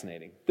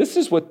fascinating. This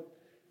is why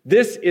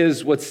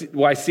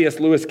C.S.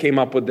 Lewis came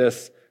up with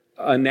this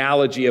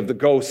analogy of the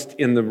ghost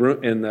in the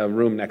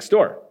room next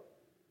door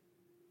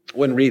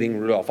when reading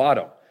Rudolf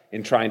Otto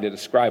and trying to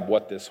describe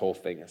what this whole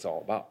thing is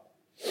all about.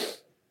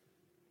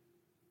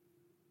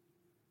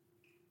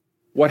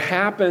 What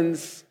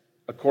happens,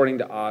 according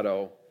to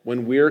Otto,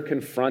 when we're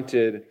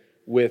confronted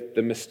with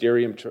the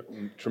mysterium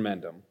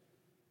tremendum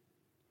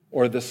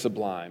or the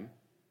sublime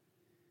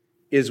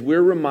is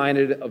we're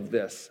reminded of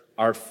this,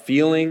 our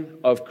feeling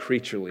of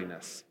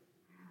creatureliness.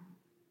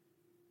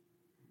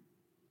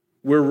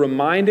 We're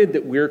reminded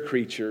that we're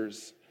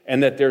creatures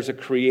and that there's a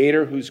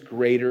creator who's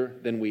greater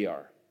than we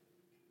are.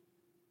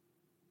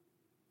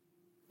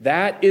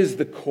 That is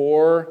the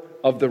core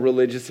of the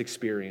religious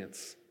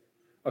experience,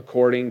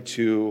 according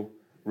to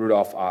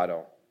Rudolf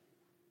Otto.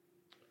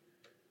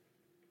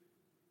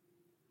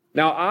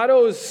 Now,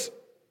 Otto's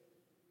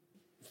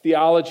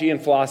theology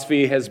and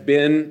philosophy has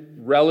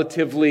been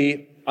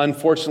relatively,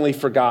 unfortunately,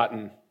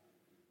 forgotten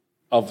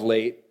of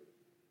late.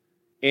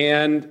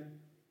 And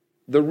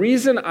the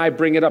reason I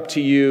bring it up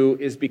to you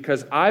is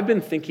because I've been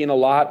thinking a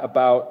lot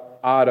about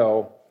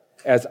Otto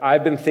as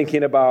I've been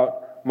thinking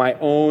about my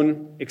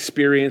own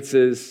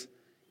experiences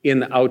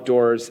in the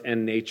outdoors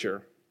and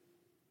nature.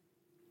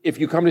 If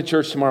you come to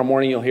church tomorrow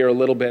morning, you'll hear a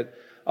little bit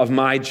of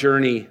my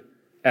journey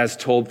as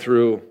told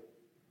through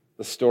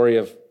the story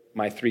of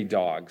my 3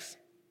 dogs.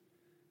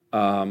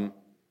 And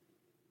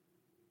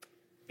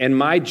And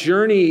my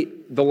journey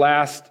the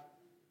last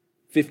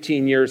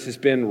 15 years has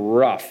been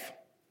rough,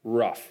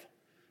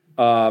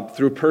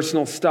 through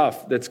personal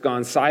stuff that's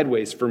gone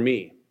sideways for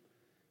me.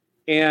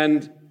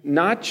 And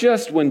not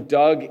just when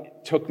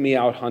Doug took me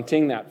out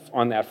hunting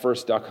on that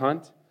first duck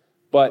hunt,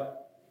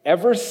 but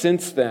ever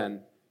since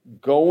then,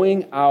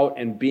 going out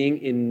and being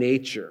in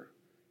nature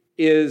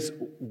is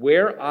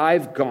where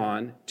I've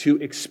gone to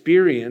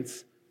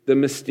experience the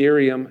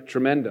mysterium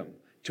tremendum,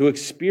 to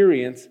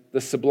experience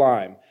the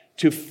sublime,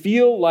 to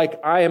feel like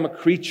I am a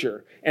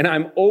creature and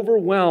I'm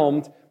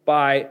overwhelmed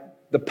by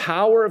the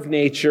power of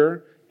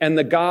nature and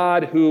the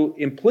God who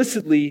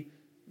implicitly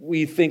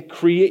we think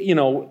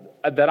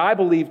that I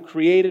believe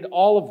created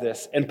all of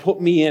this and put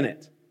me in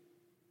it.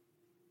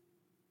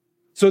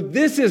 So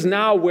this is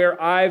now where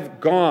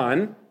I've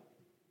gone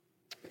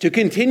to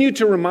continue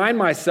to remind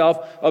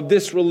myself of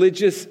this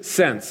religious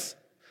sense.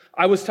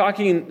 I was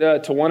talking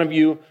to one of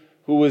you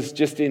who was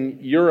just in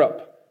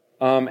Europe,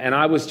 and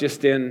I was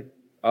just in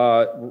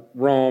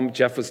Rome.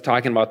 Jeff was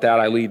talking about that.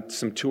 I lead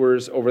some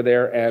tours over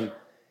there, and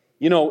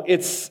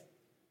if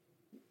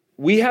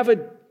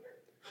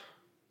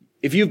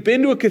you've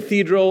been to a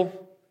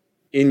cathedral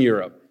in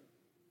Europe,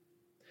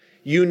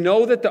 you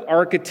know that the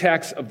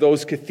architects of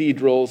those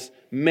cathedrals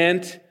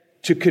meant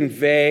to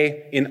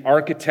convey in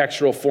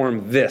architectural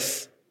form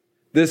this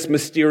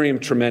mysterium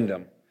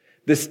tremendum,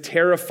 this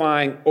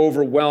terrifying,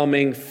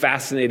 overwhelming,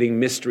 fascinating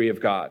mystery of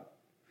God.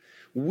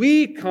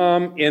 We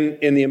come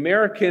in the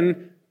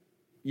American,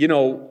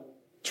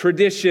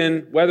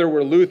 tradition, whether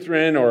we're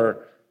Lutheran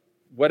or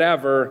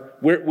whatever,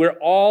 we're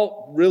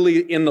all really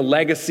in the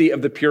legacy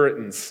of the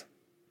Puritans,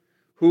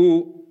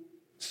 who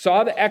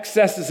saw the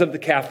excesses of the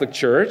Catholic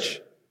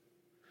Church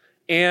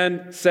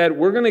and said,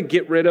 we're going to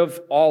get rid of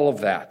all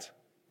of that.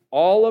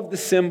 All of the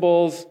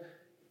symbols,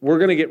 we're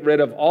going to get rid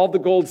of all the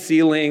gold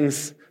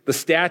ceilings, the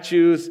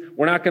statues.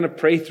 We're not going to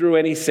pray through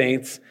any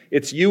saints.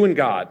 It's you and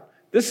God.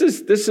 That's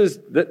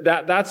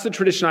the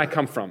tradition I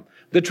come from.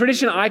 The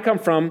tradition I come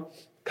from,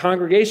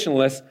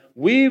 Congregationalists,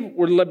 we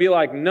would be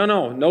like,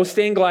 no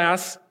stained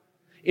glass.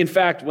 In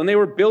fact, when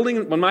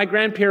my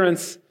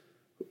grandparents,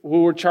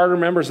 who were charter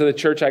members of the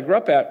church I grew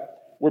up at,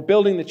 were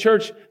building the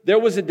church, there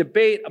was a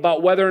debate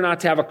about whether or not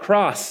to have a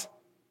cross.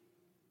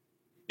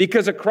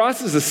 Because a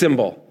cross is a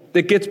symbol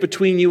that gets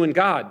between you and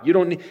God. You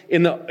don't need,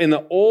 in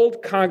the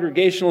old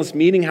Congregationalist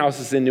meeting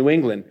houses in New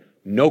England,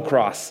 no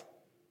cross,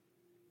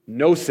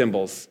 no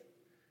symbols,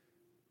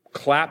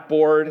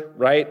 clapboard,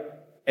 right?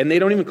 And they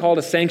don't even call it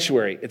a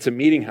sanctuary. It's a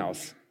meeting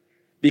house.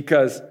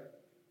 Because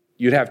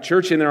you'd have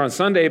church in there on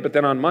Sunday, but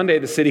then on Monday,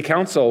 the city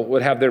council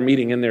would have their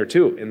meeting in there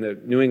too, in the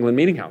New England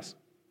meeting house.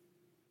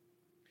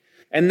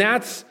 And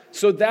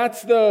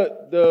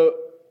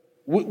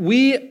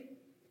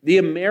the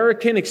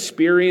American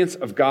experience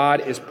of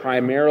God is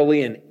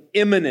primarily an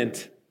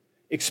immanent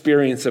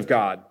experience of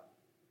God.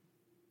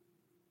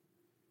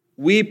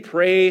 We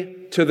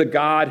pray to the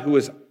God who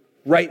is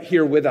right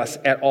here with us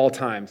at all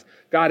times.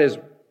 God is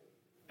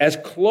as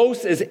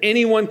close as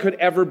anyone could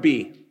ever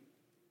be.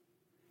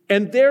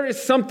 And there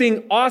is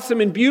something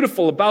awesome and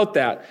beautiful about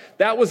that.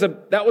 That was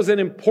an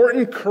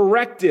important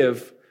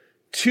corrective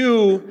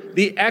to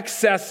the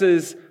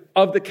excesses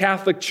of the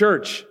Catholic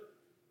Church.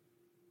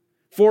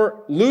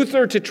 For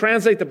Luther to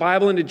translate the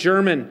Bible into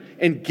German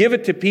and give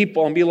it to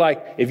people and be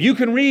like, if you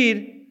can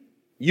read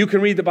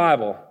the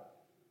Bible.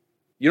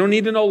 You don't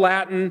need to know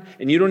Latin,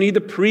 and you don't need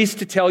the priest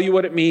to tell you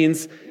what it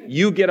means.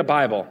 You get a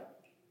Bible.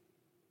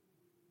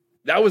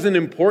 That was an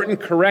important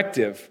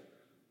corrective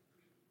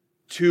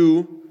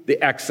to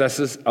the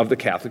excesses of the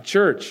Catholic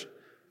Church.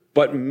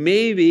 But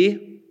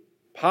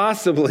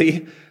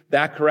possibly,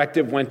 that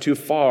corrective went too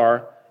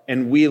far,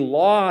 and we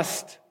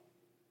lost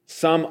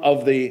some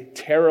of the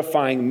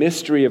terrifying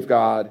mystery of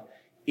God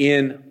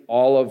in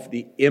all of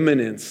the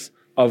immanence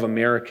of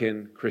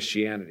American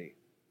Christianity.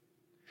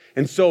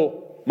 And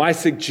so my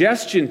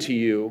suggestion to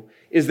you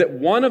is that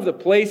one of the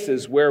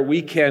places where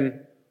we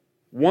can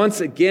once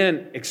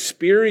again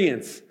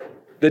experience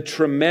the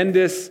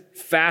tremendous,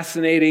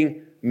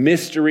 fascinating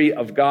mystery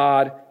of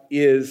God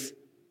is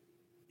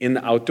in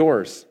the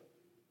outdoors.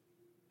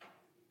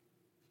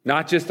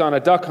 Not just on a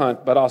duck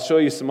hunt, but I'll show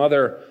you some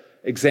other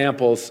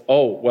examples.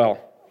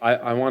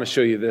 I want to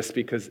show you this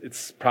because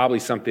it's probably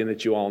something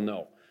that you all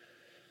know.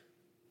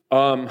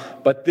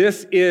 But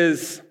this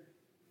is,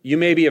 you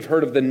maybe have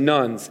heard of the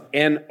Nones,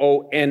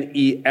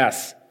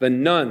 N-O-N-E-S, the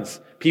Nones,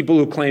 people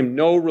who claim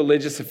no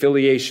religious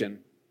affiliation.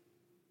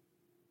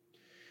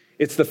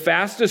 It's the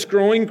fastest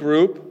growing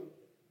group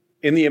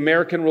in the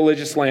American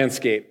religious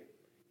landscape.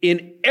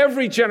 In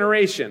every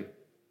generation.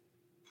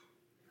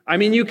 I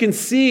mean, you can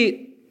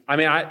see, I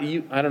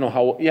don't know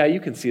how, you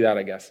can see that,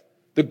 I guess.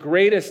 The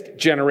greatest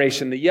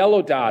generation, the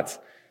yellow dots,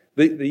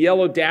 the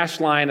yellow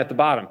dashed line at the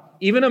bottom.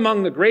 Even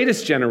among the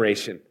greatest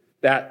generation,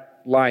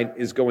 that line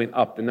is going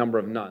up, the number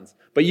of nuns.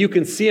 But you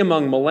can see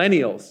among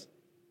millennials,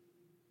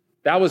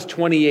 that was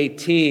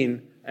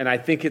 2018, and I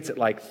think it's at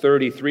like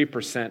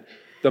 33%.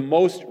 The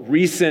most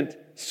recent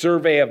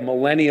survey of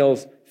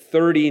millennials,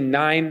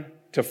 39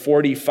 to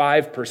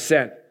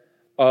 45%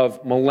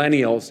 of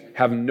millennials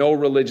have no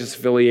religious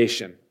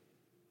affiliation.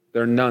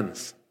 They're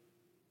nuns.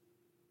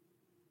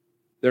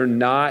 They're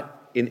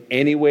not in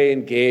any way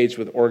engaged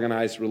with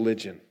organized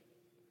religion.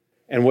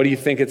 And what do you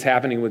think is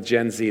happening with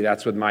Gen Z?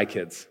 That's with my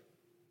kids,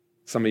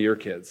 some of your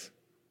kids,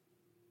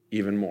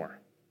 even more.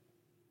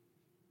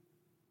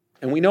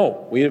 And we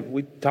know,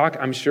 we talk,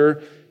 I'm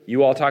sure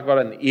you all talk about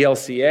it in the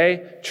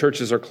ELCA.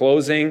 Churches are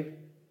closing.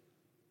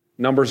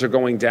 Numbers are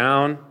going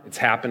down. It's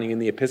happening in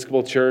the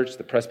Episcopal Church,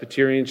 the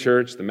Presbyterian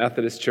Church, the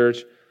Methodist Church,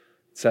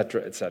 et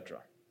cetera, et cetera.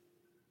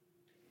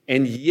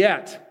 And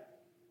yet,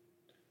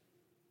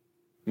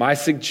 my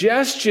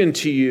suggestion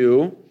to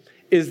you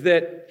is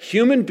that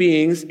human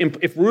beings,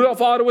 if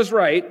Rudolf Otto was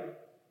right,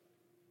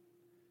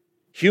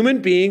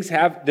 human beings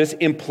have this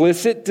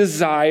implicit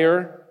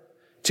desire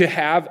to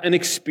have an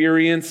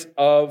experience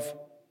of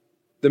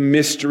the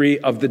mystery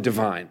of the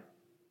divine,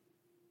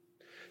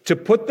 to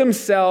put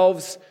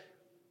themselves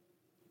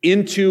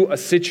into a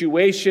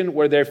situation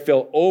where they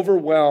feel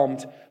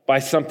overwhelmed by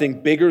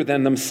something bigger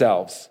than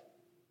themselves.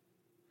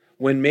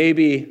 When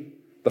maybe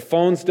the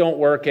phones don't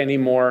work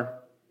anymore,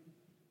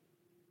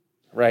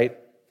 right?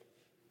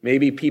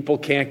 Maybe people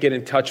can't get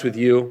in touch with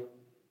you.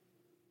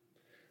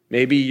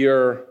 Maybe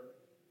you're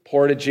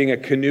portaging a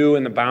canoe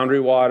in the Boundary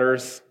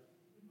Waters.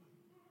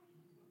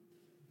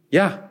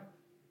 Yeah.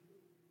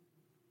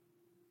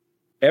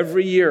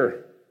 Every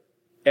year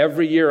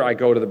I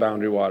go to the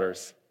Boundary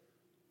Waters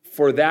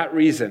for that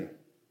reason,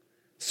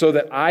 so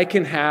that I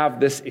can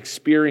have this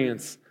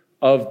experience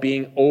of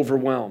being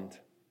overwhelmed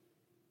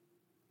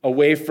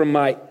away from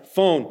my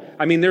phone.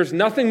 I mean, there's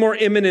nothing more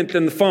imminent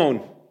than the phone.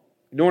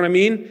 You know what I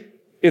mean?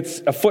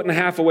 It's a foot and a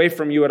half away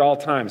from you at all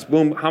times.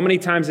 Boom. How many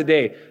times a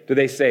day do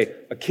they say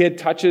a kid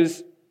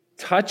touches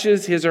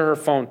his or her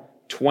phone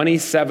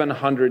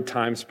 2,700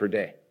 times per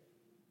day?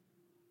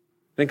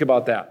 Think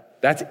about that.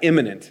 That's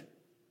imminent.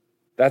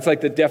 That's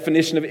like the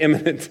definition of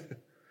imminent.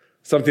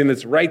 Something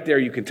that's right there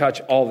you can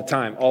touch all the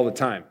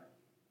time.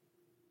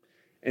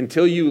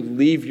 Until you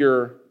leave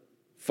your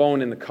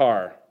phone in the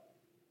car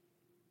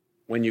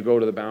when you go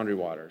to the Boundary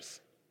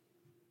Waters.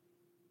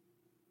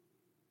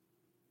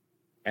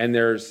 And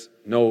there's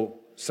no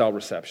cell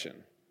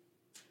reception.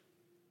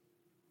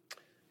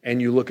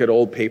 And you look at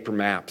old paper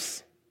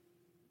maps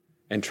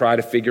and try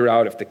to figure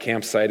out if the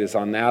campsite is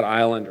on that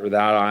island or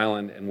that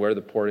island and where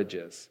the portage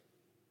is.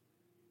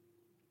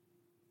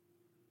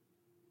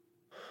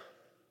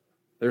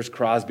 There's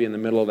Crosby in the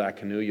middle of that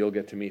canoe. You'll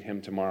get to meet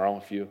him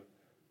tomorrow if you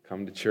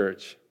come to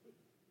church.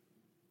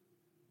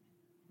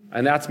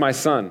 And that's my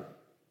son.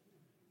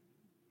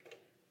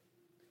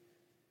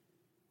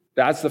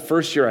 That's the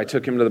first year I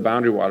took him to the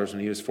Boundary Waters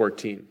when he was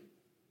 14.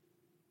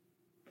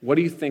 What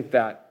do you think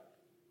that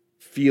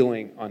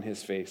feeling on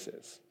his face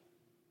is?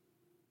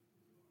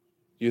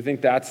 Do you think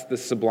that's the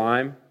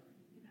sublime?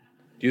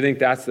 Do you think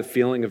that's the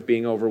feeling of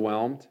being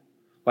overwhelmed?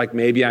 Like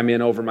maybe I'm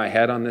in over my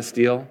head on this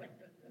deal?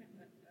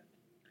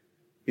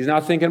 He's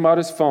not thinking about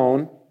his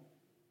phone,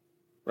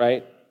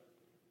 right?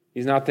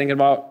 He's not thinking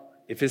about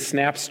if his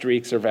snap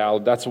streaks are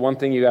valid. That's one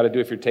thing you got to do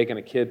if you're taking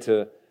a kid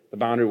to the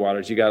Boundary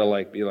Waters. You got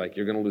to be like,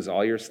 you're going to lose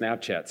all your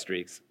Snapchat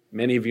streaks.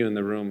 Many of you in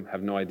the room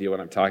have no idea what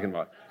I'm talking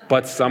about,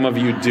 but some of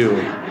you do.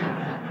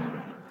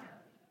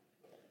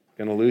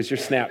 Going to lose your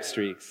snap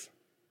streaks.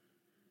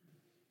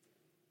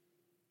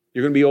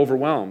 You're going to be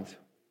overwhelmed.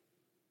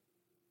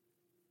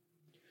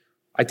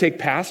 I take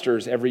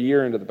pastors every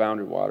year into the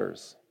Boundary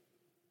Waters.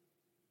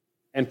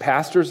 And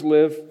pastors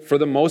live, for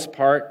the most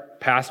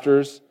part,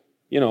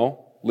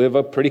 live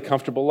a pretty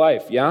comfortable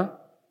life, yeah?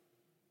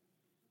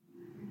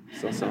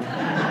 So.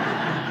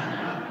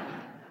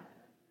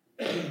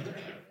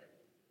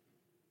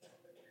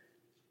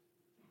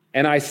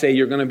 And I say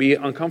you're going to be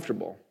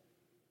uncomfortable.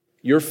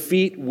 Your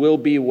feet will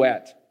be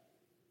wet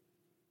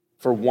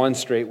for one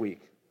straight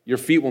week. Your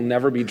feet will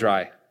never be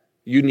dry.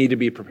 You need to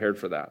be prepared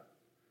for that.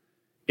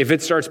 If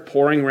it starts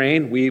pouring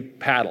rain, we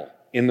paddle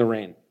in the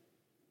rain.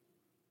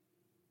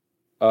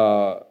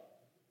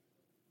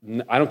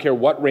 I don't care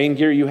what rain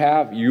gear you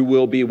have, you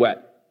will be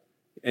wet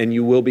and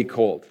you will be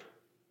cold.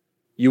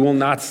 You will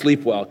not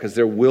sleep well because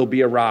there will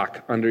be a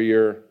rock under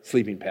your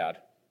sleeping pad.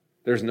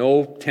 There's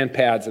no tent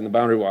pads in the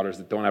Boundary Waters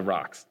that don't have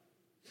rocks.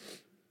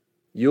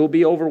 You'll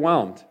be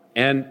overwhelmed.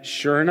 And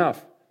sure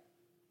enough,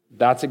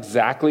 that's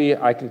exactly,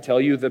 I can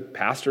tell you, the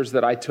pastors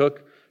that I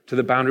took to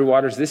the Boundary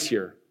Waters this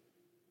year.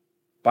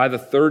 By the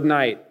third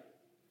night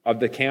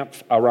of the camp,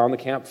 around the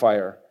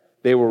campfire,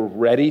 they were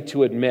ready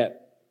to admit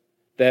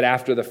that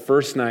after the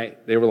first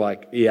night, they were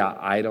like, yeah,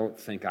 I don't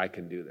think I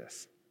can do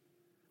this.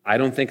 I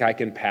don't think I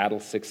can paddle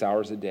 6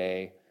 hours a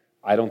day.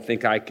 I don't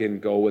think I can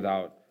go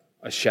without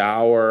a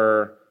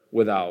shower,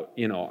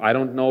 I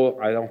don't know,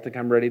 I don't think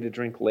I'm ready to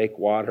drink lake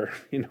water,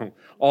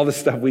 all the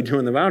stuff we do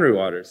in the Boundary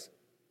Waters.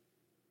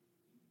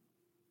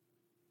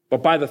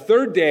 But by the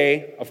third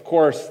day, of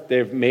course,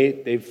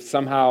 they've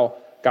somehow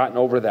gotten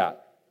over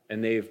that,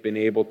 and they've been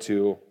able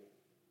to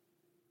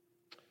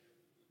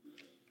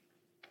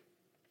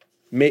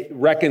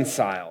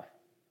reconcile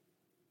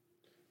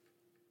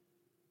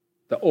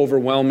the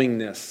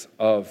overwhelmingness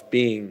of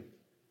being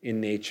in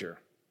nature.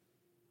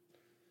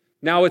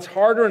 Now, it's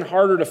harder and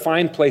harder to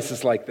find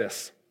places like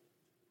this.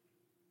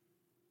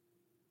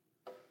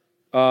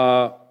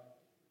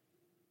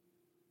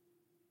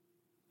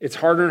 It's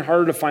harder and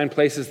harder to find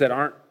places that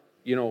aren't,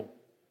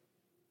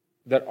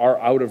 that are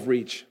out of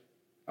reach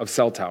of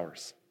cell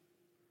towers.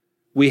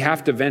 We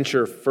have to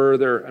venture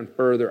further and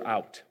further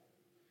out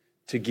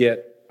to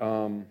get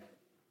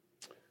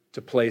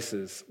to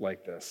places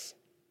like this.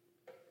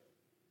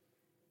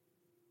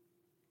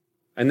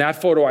 And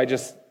that photo, I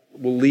just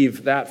will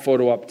leave that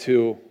photo up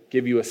to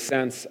give you a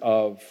sense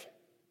of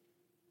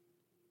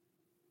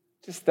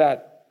just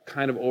that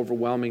kind of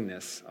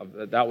overwhelmingness.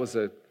 That was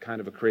a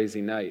kind of a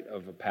crazy night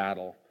of a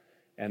paddle,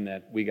 and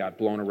that we got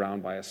blown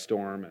around by a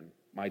storm, and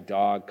my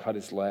dog cut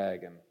his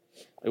leg. And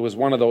it was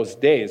one of those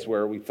days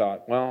where we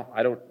thought, well,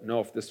 I don't know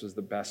if this was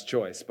the best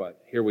choice,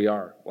 but here we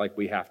are, like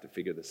we have to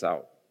figure this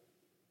out.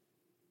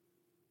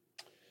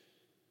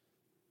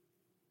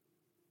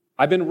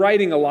 I've been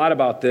writing a lot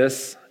about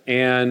this,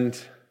 and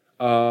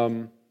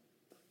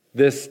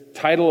this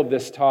title of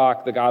this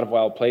talk, The God of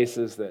Wild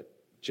Places, that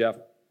Jeff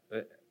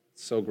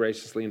so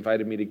graciously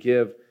invited me to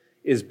give,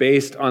 is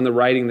based on the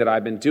writing that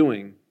I've been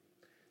doing.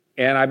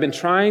 And I've been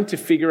trying to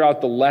figure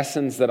out the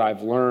lessons that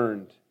I've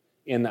learned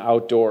in the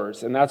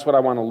outdoors. And that's what I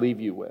want to leave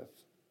you with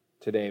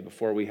today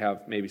before we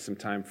have maybe some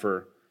time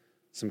for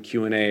some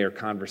Q&A or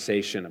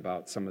conversation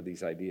about some of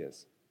these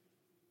ideas.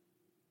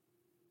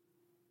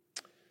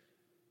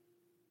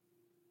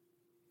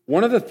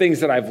 One of the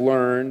things that I've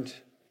learned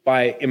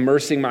by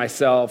immersing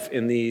myself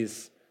in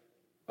these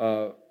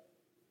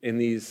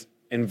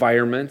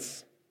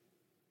environments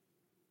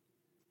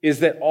is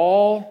that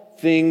all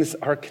things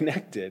are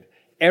connected.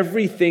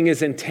 Everything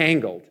is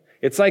entangled.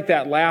 It's like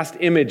that last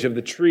image of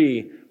the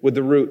tree with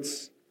the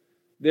roots.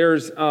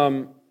 There's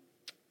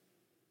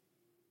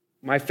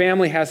my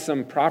family has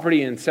some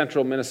property in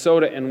central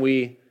Minnesota, and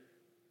we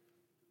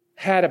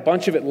had a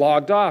bunch of it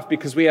logged off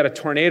because we had a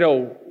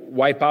tornado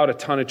wipe out a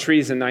ton of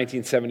trees in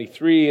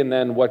 1973, and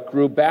then what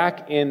grew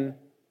back in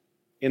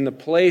the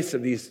place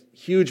of these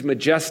huge,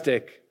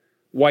 majestic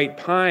white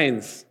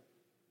pines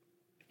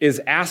is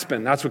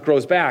aspen. That's what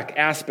grows back,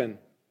 aspen.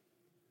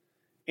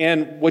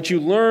 And what you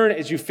learn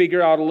as you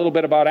figure out a little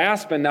bit about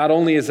aspen, not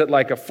only is it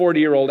like a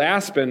 40-year-old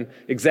aspen,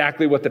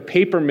 exactly what the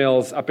paper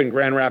mills up in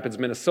Grand Rapids,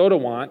 Minnesota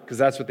want, because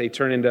that's what they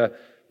turn into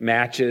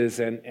matches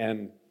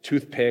and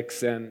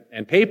toothpicks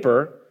and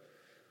paper,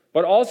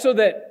 but also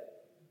that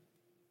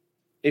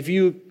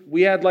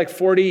we had like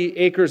 40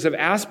 acres of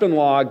aspen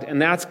logged,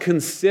 and that's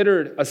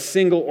considered a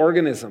single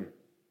organism.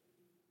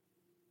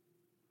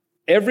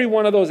 Every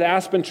one of those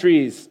aspen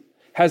trees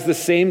has the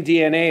same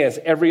DNA as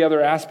every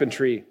other aspen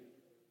tree.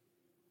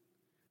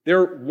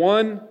 They're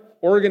one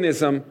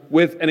organism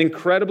with an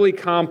incredibly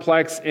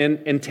complex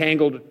and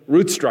entangled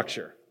root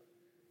structure.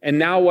 And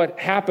now what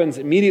happens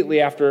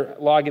immediately after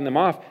logging them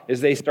off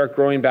is they start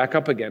growing back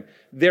up again.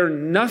 They're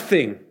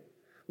nothing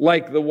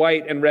like the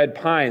white and red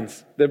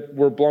pines that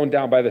were blown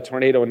down by the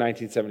tornado in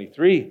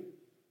 1973.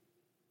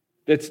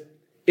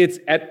 It's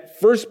at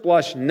first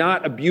blush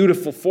not a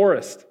beautiful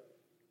forest.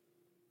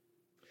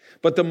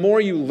 But the more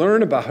you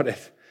learn about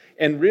it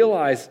and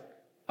realize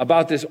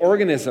about this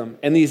organism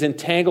and these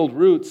entangled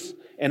roots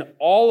and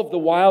all of the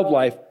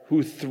wildlife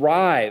who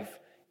thrive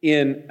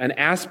in an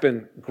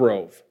aspen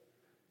grove,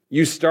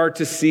 you start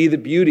to see the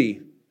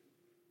beauty,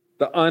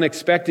 the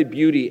unexpected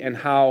beauty, and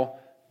how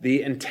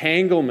the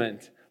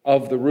entanglement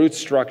of the root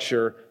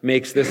structure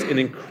makes this an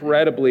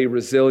incredibly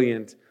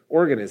resilient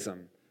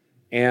organism.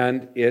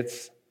 And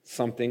it's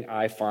something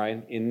I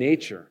find in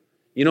nature.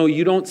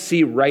 You don't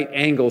see right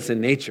angles in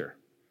nature.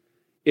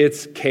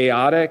 It's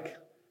chaotic.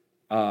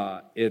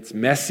 It's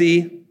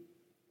messy.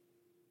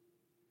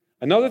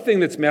 Another thing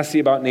that's messy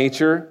about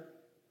nature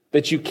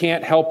that you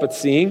can't help but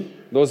seeing,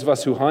 those of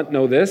us who hunt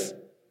know this,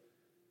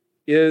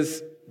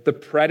 is the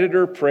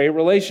predator-prey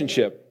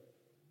relationship.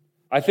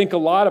 I think a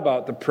lot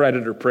about the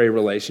predator-prey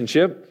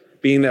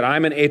relationship, being that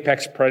I'm an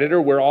apex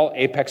predator. We're all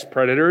apex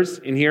predators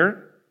in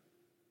here.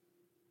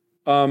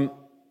 And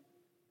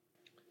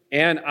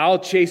I'll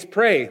chase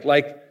prey,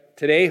 like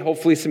today,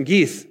 hopefully some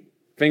geese.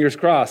 Fingers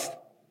crossed.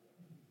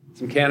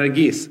 Some Canada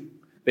geese.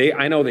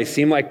 I know they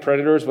seem like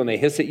predators when they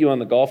hiss at you on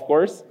the golf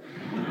course,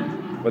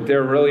 but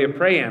they're really a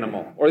prey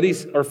animal.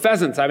 Or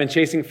pheasants. I've been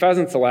chasing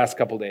pheasants the last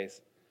couple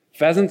days.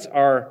 Pheasants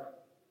are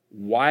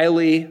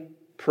wily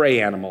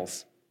prey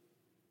animals.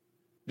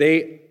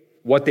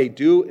 What they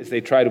do is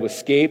they try to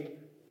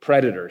escape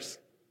predators.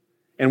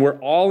 And we're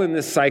all in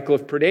this cycle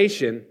of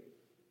predation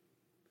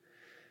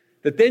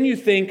that then you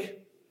think,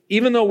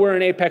 even though we're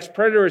an apex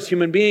predator as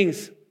human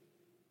beings,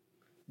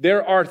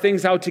 there are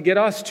things out to get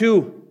us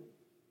too.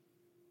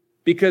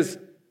 Because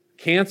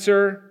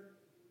cancer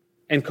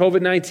and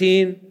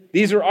COVID-19,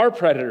 these are our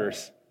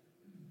predators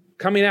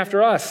coming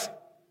after us.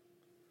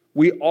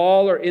 We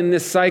all are in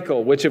this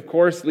cycle, which of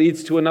course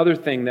leads to another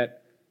thing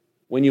that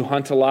when you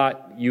hunt a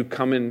lot, you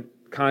come in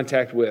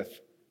contact with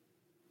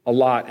a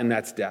lot, and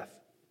that's death.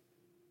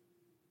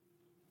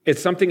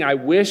 It's something I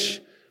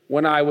wish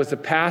when I was a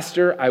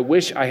pastor, I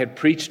wish I had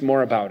preached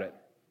more about it.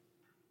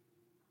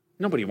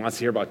 Nobody wants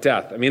to hear about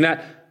death. I mean,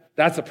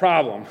 that's a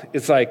problem.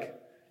 It's like,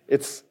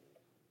 it's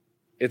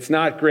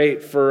not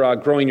great for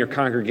growing your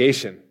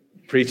congregation,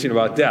 preaching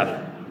about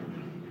death.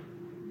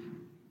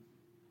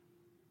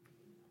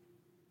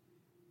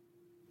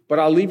 But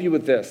I'll leave you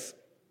with this.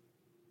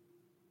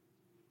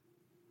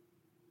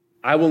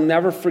 I will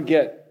never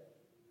forget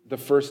the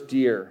first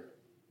deer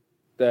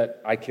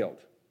that I killed.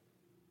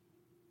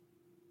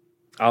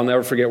 I'll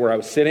never forget where I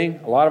was sitting.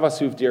 A lot of us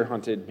who've deer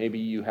hunted, maybe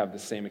you have the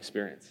same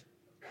experience.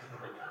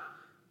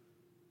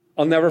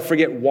 I'll never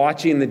forget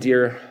watching the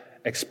deer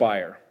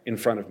expire in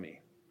front of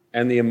me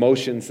and the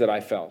emotions that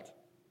I felt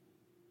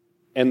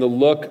and the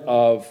look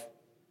of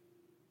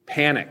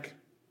panic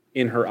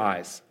in her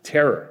eyes,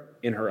 terror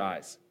in her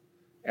eyes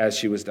as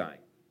she was dying.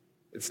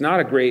 It's not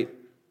a great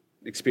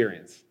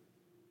experience.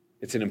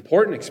 It's an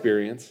important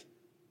experience,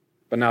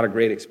 but not a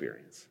great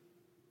experience.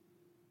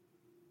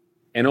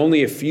 And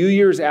only a few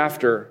years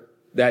after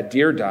that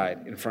deer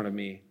died in front of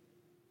me,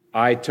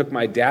 I took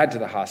my dad to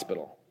the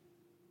hospital,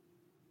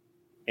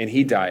 and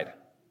he died.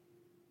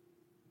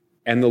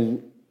 And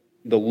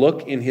the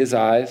look in his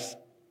eyes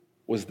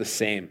was the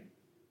same.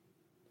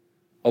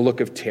 A look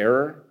of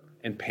terror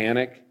and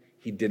panic.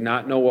 He did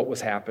not know what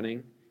was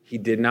happening. He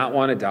did not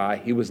want to die.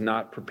 He was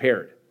not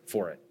prepared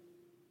for it.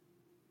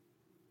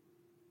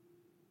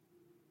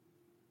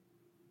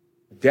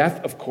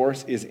 Death, of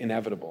course, is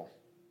inevitable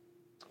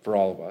for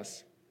all of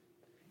us.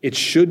 It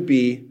should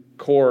be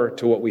core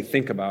to what we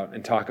think about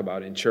and talk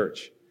about in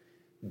church.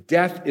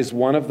 Death is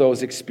one of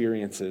those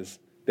experiences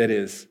that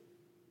is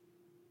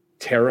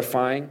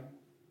terrifying,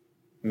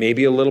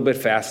 maybe a little bit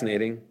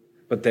fascinating,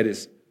 but that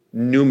is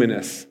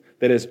numinous,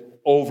 that is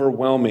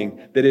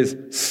overwhelming, that is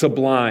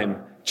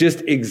sublime.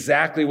 Just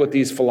exactly what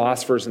these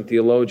philosophers and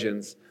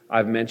theologians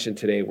I've mentioned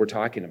today were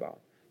talking about.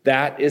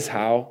 That is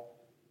how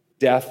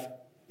death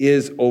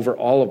is over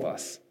all of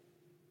us.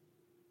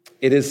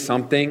 It is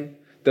something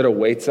that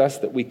awaits us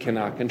that we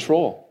cannot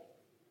control.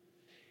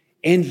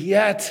 And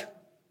yet,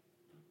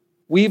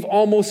 we've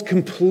almost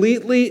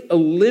completely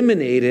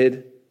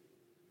eliminated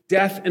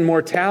death and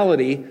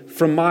mortality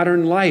from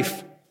modern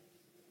life.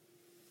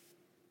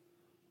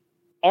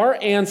 Our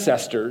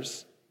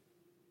ancestors,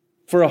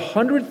 for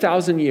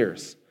 100,000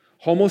 years,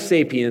 Homo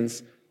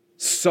sapiens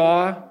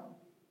saw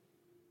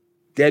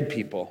dead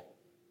people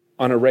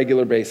on a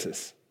regular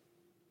basis.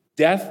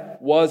 Death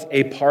was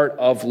a part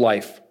of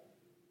life.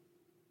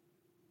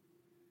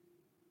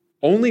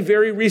 Only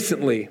very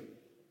recently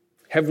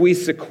have we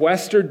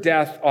sequestered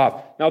death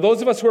off. Now,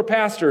 those of us who are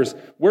pastors,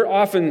 we're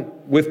often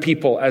with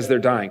people as they're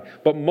dying,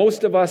 but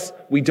most of us,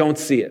 we don't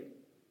see it.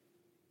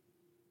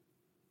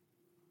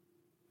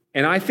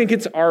 And I think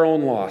it's our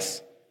own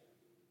loss.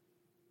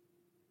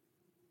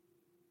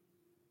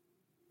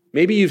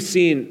 Maybe you've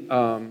seen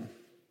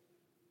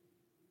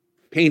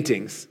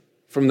paintings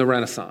from the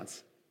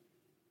Renaissance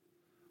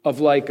of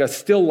like a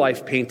still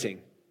life painting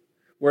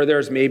where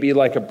there's maybe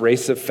like a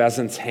brace of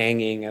pheasants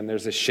hanging and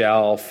there's a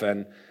shelf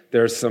and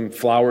there's some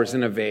flowers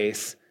in a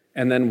vase,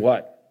 and then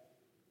what?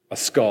 A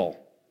skull.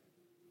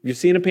 You've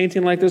seen a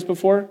painting like this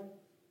before?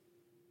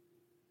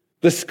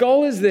 The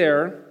skull is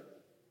there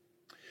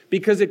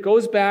because it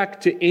goes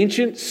back to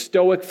ancient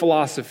Stoic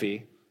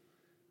philosophy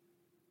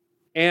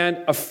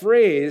and a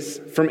phrase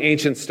from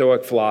ancient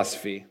Stoic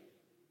philosophy: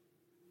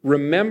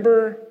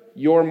 remember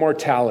your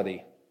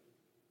mortality.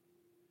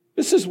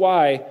 This is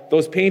why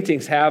those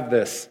paintings have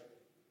this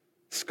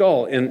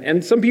skull,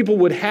 and some people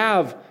would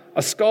have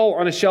a skull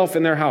on a shelf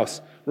in their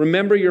house.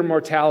 Remember your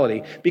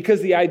mortality.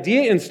 Because the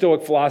idea in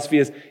Stoic philosophy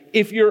is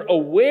if you're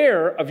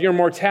aware of your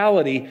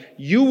mortality,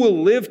 you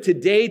will live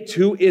today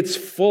to its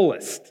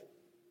fullest.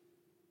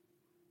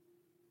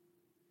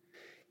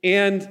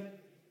 And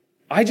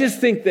I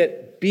just think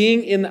that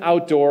being in the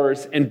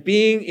outdoors and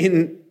being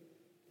in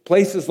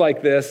places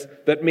like this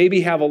that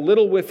maybe have a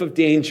little whiff of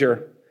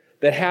danger,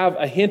 that have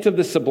a hint of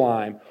the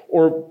sublime,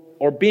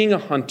 or being a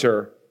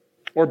hunter,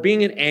 or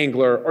being an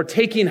angler, or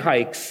taking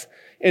hikes,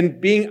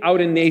 and being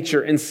out in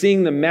nature and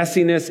seeing the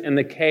messiness and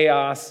the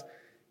chaos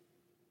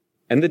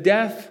and the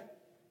death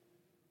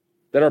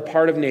that are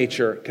part of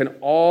nature can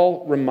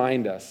all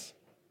remind us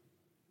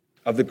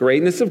of the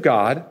greatness of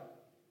God,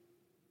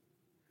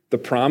 the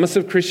promise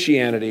of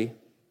Christianity,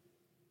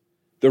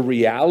 the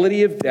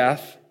reality of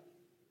death,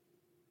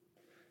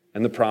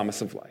 and the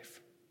promise of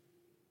life.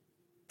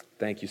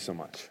 Thank you so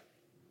much.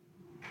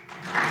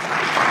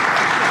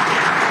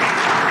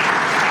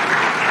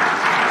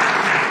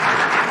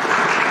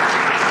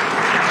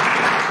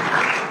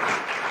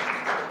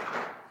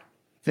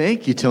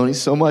 Thank you, Tony,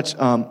 so much.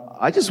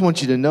 I just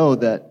want you to know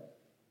that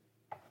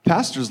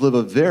pastors live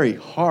a very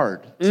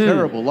hard,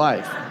 terrible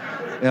life,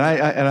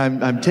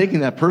 and I'm taking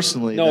that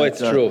personally. No, it's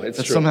true.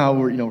 It's true. Somehow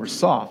we're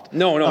soft.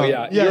 No,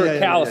 you're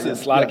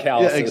calluses. A lot of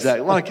calluses. Yeah,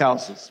 exactly. A lot of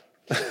calluses.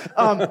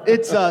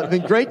 It's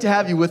been great to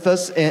have you with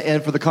us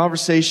and for the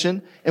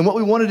conversation. And what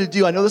we wanted to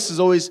do, I know this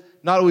is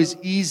not always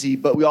easy,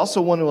 but we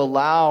also want to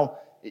allow,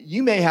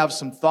 you may have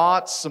some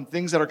thoughts, some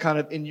things that are kind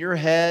of in your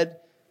head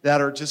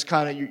that are just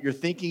kind of you're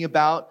thinking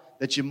about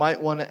that you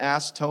might want to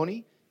ask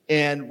Tony.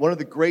 And one of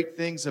the great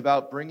things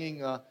about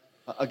bringing a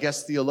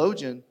guest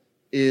theologian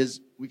is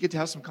we get to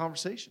have some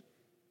conversation.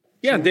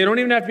 Yeah, they don't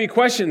even have to be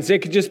questions. They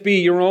could just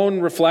be your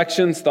own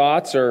reflections,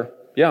 thoughts, or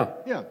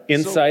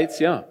insights.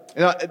 And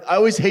I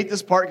always hate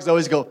this part because I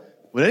always go,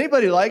 would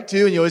anybody like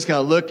to? And you always kind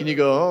of look and you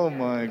go, oh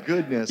my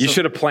goodness. You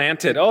should have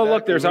planted. Oh,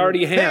 look, there's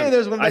already a hand. Hey,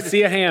 there's one. I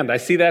see a hand. I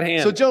see that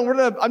hand. So, Joan,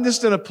 I'm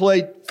just going to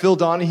play Phil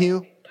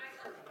Donahue.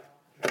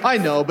 I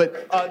know,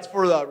 but it's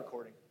for the recording.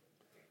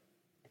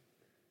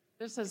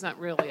 This isn't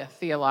really a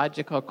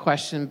theological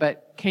question,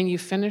 but can you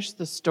finish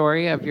the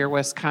story of your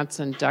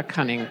Wisconsin duck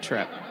hunting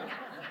trip?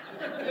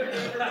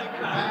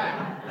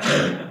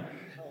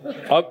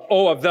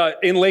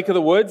 In Lake of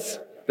the Woods,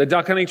 the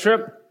duck hunting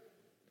trip,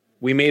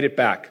 we made it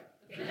back.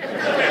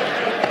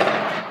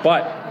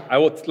 But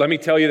let me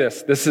tell you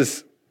this. This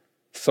is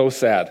so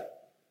sad.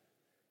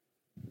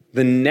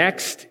 The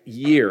next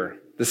year,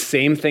 the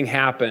same thing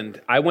happened.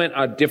 I went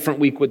a different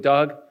week with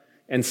Doug,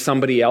 and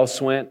somebody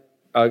else went.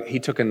 He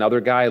took another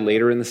guy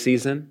later in the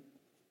season,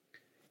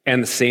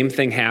 and the same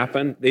thing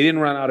happened. They didn't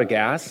run out of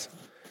gas.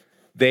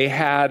 They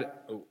had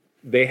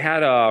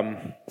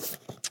a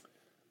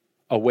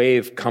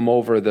wave come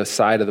over the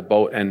side of the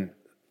boat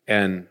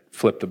and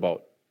flip the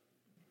boat.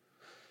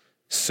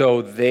 So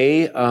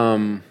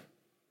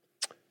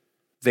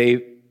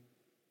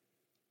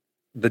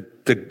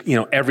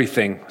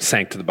everything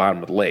sank to the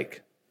bottom of the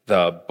lake.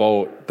 The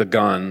boat, the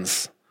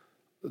guns,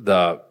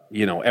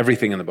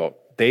 everything in the boat.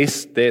 They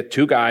had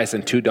 2 guys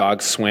and 2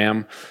 dogs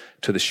swam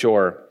to the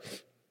shore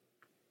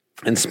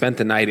and spent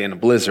the night in a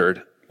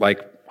blizzard,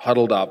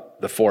 huddled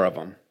up, the 4 of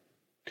them.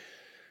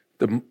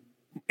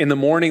 In the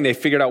morning, they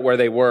figured out where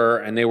they were,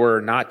 and they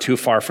were not too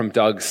far from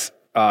Doug's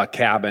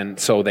cabin.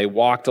 So they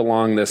walked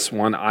along this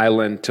one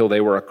island till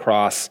they were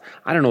across.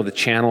 I don't know, the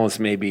channel is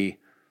maybe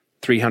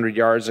 300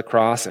 yards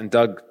across, and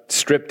Doug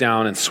stripped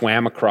down and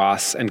swam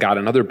across and got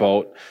another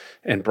boat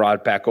and brought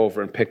it back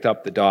over and picked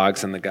up the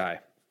dogs and the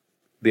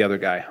other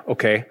guy.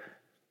 Okay,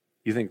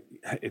 you think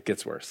it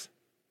gets worse.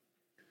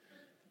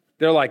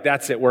 They're like,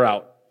 that's it, we're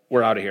out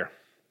of here.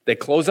 They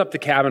close up the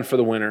cabin for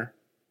the winter,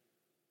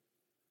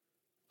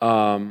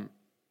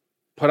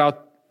 put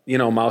out,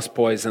 mouse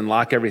poison,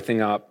 lock everything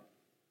up,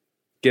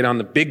 get on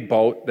the big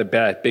boat, the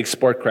big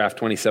Sportcraft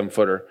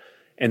 27-footer,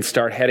 and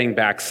start heading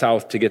back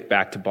south to get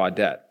back to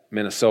Baudette,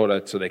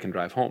 Minnesota, so they can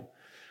drive home.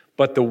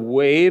 But the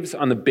waves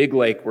on the big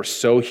lake were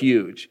so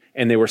huge,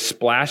 and they were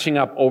splashing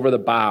up over the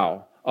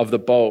bow of the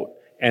boat,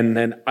 and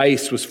then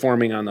ice was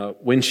forming on the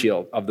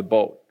windshield of the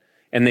boat,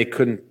 and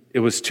it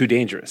was too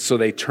dangerous. So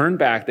they turn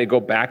back, they go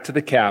back to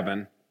the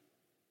cabin.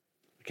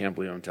 I can't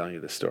believe I'm telling you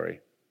this story.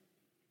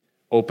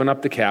 Open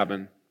up the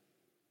cabin.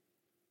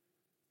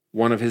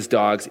 One of his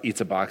dogs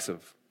eats a box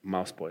of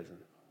mouse poison.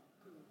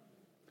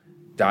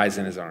 Dies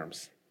in his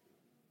arms.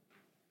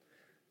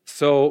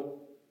 So,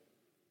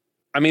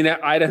 I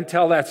didn't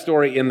tell that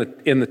story in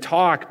the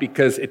talk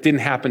because it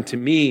didn't happen to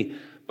me.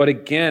 But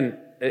again,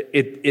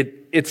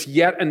 it's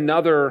yet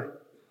another,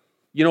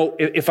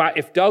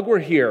 if Doug were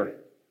here,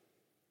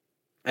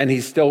 and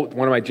he's still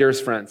one of my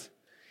dearest friends,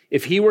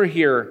 if he were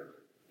here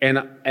and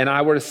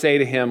I were to say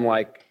to him,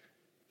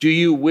 do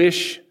you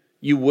wish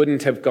you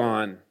wouldn't have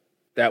gone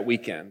that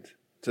weekend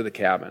to the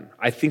cabin?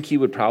 I think he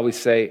would probably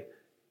say,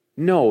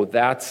 no,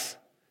 that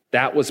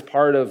was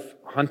part of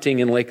hunting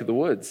in Lake of the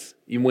Woods.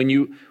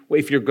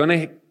 If you're going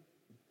to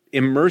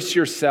immerse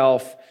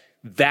yourself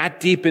that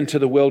deep into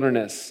the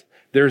wilderness,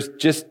 there's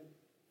just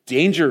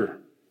danger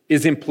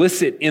is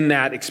implicit in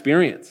that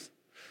experience.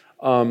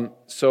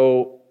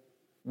 So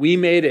we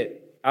made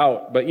it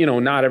out, but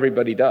not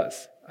everybody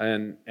does.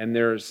 And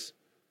there's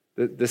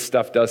this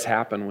stuff does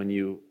happen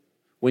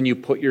when you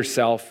put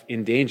yourself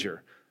in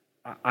danger.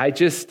 I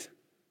just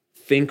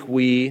think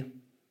I'm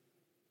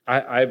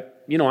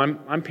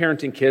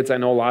parenting kids. I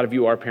know a lot of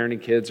you are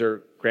parenting kids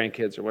or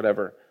grandkids or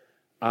whatever.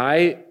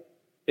 I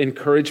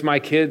encourage my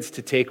kids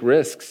to take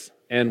risks,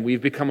 and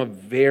we've become a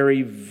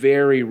very,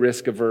 very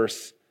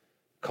risk-averse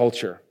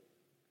culture.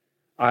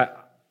 I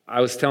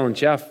was telling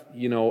Jeff,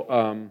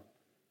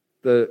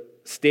 the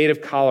state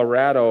of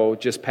Colorado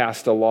just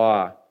passed a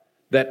law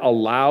that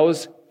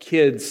allows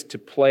kids to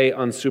play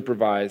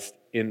unsupervised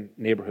in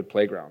neighborhood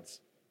playgrounds.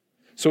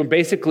 So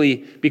basically,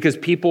 because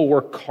people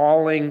were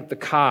calling the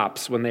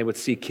cops when they would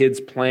see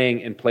kids playing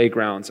in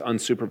playgrounds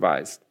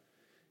unsupervised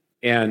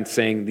and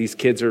saying these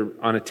kids are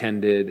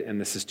unattended and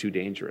this is too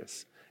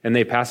dangerous. And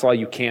they passed a law,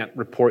 you can't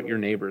report your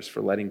neighbors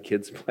for letting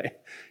kids play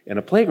in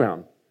a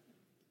playground.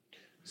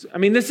 So,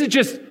 this is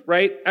just,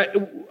 right?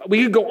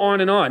 We could go on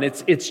and on.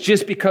 It's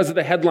just because of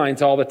the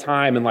headlines all the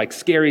time and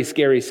scary,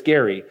 scary,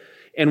 scary.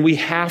 And we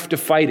have to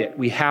fight it.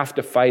 We have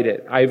to fight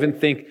it. I even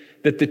think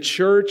that the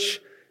church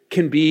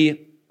can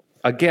be,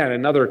 again,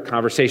 another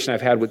conversation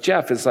I've had with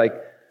Jeff is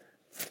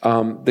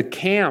the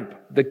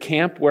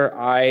camp where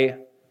I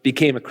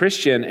became a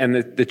Christian and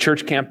the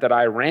church camp that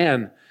I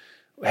ran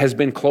has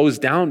been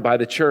closed down by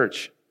the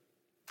church.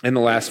 in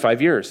the last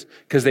 5 years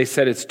because they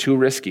said it's too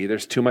risky.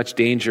 There's too much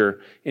danger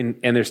and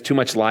there's too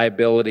much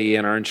liability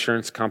in our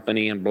insurance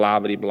company and blah,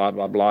 blah, blah,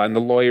 blah, blah. And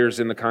the lawyers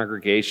in the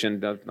congregation,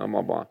 blah, blah,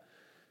 blah, blah.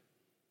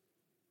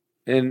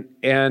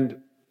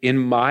 And in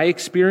my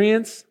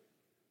experience,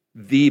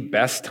 the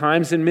best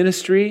times in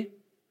ministry,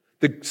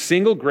 the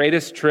single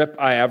greatest trip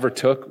I ever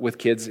took with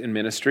kids in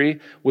ministry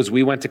was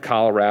we went to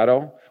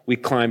Colorado. We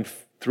climbed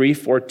 3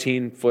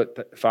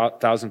 14-foot,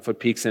 1,000-foot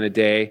peaks in a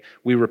day.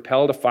 We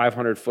rappelled a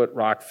 500-foot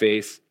rock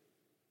face.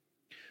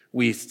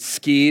 We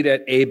skied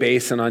at A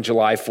Basin on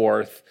July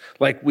 4th.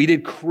 Like, we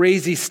did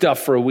crazy stuff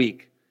for a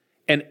week.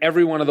 And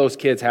every one of those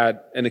kids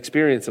had an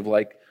experience of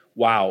like,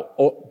 wow,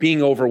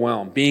 being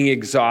overwhelmed, being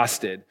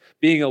exhausted,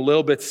 being a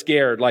little bit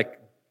scared. Like,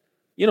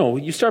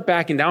 you start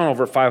backing down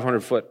over a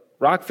 500-foot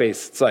rock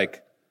face. It's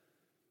like,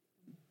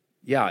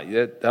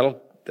 yeah,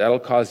 that'll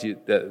cause you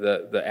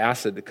the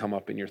acid to come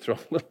up in your throat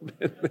a little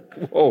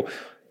bit. Whoa,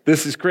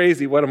 this is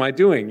crazy. What am I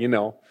doing?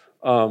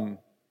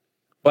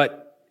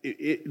 But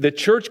the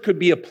church could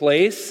be a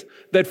place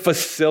that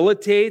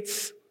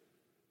facilitates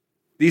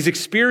these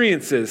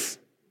experiences,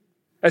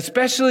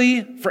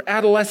 especially for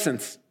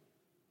adolescents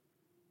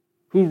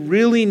who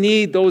really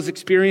need those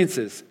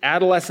experiences.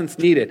 Adolescents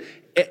need it.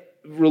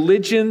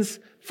 Religions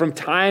from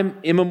time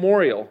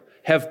immemorial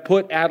have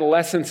put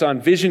adolescents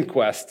on vision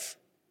quests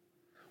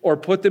or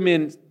put them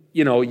in,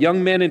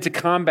 young men into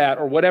combat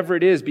or whatever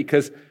it is,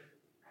 because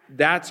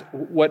that's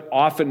what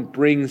often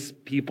brings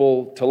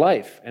people to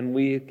life. And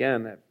we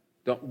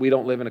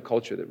don't live in a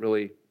culture that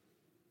really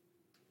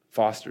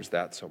fosters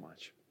that so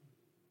much.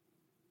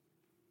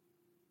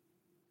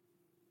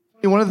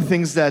 One of the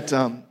things that,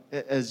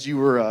 as you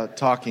were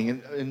talking,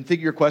 and think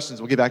of your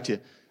questions, we'll get back to you.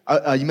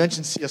 You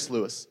mentioned C.S.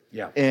 Lewis.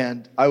 Yeah.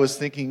 And I was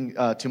thinking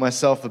to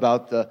myself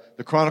about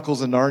the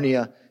Chronicles of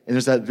Narnia, and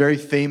there's that very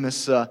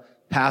famous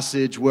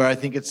passage where I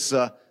think it's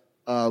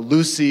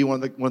Lucy,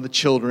 one of the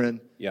children,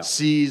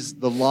 sees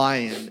the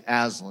lion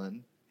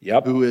Aslan,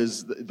 who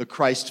is the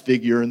Christ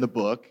figure in the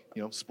book.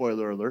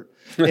 Spoiler alert.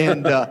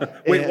 And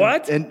wait,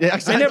 what? I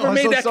never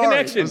made that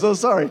connection. I'm so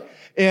sorry.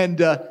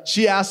 And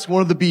she asks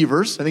one of the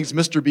beavers, I think it's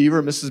Mr.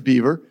 Beaver, Mrs.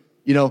 Beaver.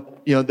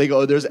 They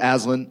go, there's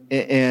Aslan,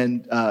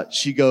 and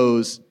she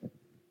goes,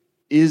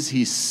 "Is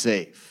he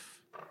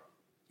safe?"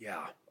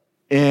 Yeah.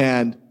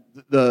 And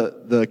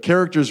the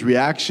character's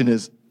reaction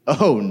is,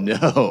 "Oh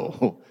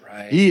no,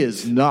 right. He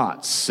is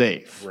not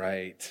safe."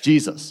 Right.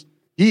 Jesus,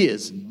 he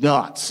is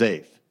not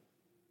safe,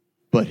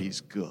 but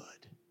he's good.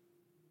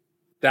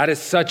 That is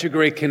such a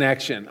great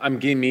connection.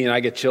 I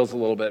get chills a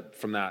little bit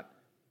from that.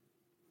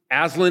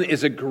 Aslan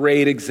is a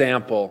great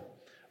example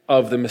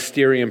of the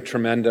mysterium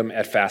tremendum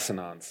et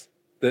fascinans,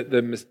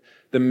 the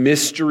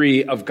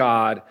mystery of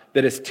God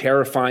that is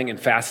terrifying and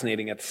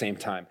fascinating at the same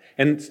time.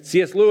 And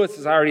C.S. Lewis,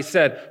 as I already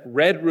said,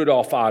 read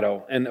Rudolf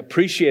Otto and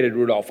appreciated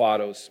Rudolf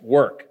Otto's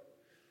work.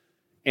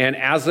 And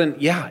Aslan,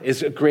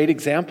 is a great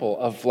example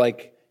of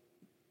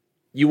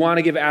you want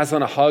to give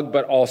Aslan a hug,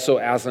 but also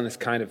Aslan is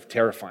kind of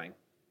terrifying,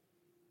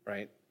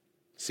 right?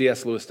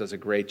 C.S. Lewis does a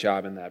great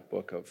job in that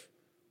book of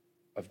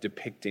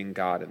depicting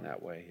God in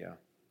that way, yeah.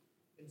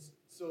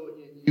 So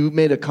you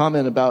made a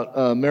comment about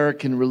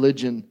American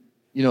religion,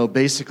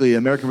 basically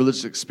American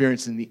religious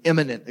experience in the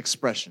immanent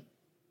expression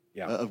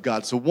of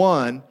God. So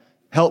one,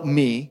 help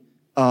me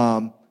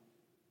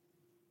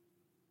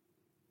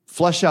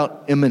flesh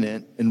out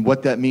immanent and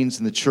what that means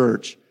in the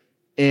church.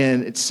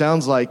 And it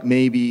sounds like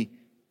maybe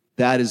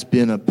that has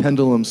been a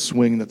pendulum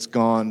swing that's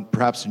gone,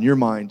 perhaps in your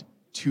mind,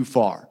 too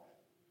far.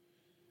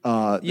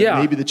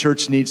 Maybe the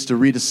church needs to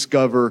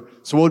rediscover.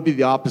 So what would be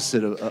the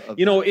opposite of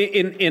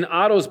in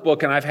Otto's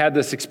book, and I've had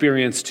this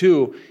experience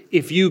too,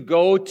 if you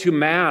go to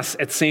Mass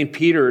at St.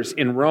 Peter's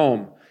in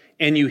Rome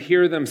and you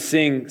hear them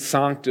sing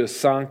Sanctus,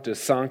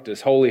 Sanctus,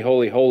 Sanctus, Holy,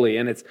 Holy, Holy,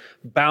 and it's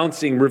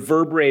bouncing,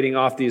 reverberating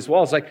off these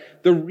walls.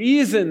 The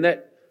reason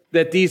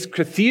that these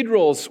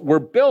cathedrals were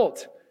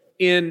built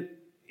in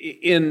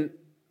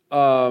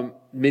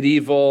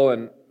medieval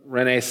and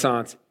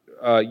Renaissance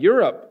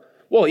Europe,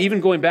 well,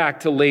 even going back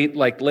to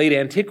late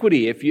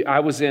antiquity.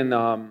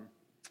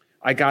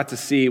 I got to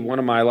see one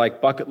of my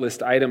bucket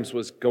list items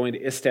was going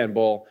to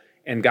Istanbul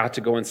and got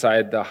to go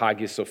inside the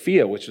Hagia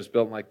Sophia, which was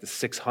built in the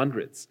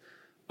 600s.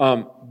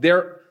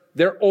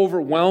 They're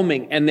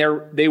overwhelming, and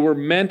they were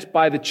meant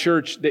by the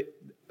church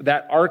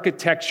that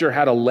architecture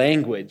had a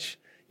language,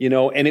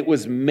 and it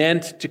was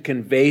meant to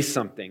convey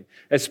something,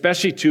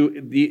 especially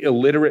to the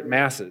illiterate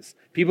masses.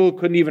 People who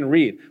couldn't even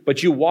read.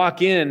 But you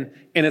walk in,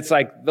 and it's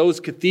like those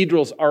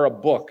cathedrals are a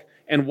book.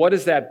 And what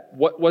is that?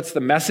 What's the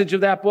message of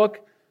that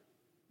book?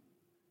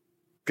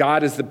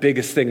 God is the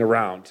biggest thing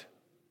around,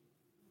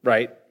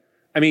 right?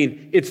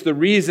 It's the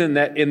reason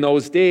that in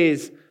those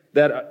days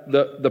that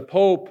the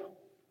Pope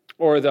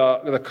or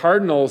the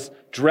cardinals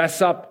dress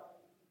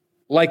up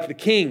like the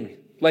king.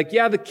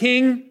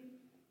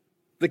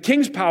 The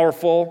king's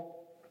powerful.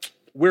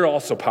 We're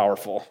also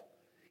powerful.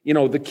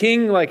 The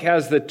king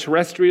has the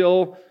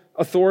terrestrial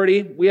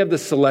authority. We have the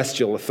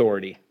celestial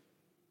authority.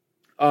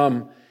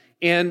 That's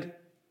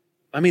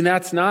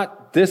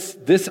not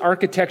this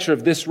architecture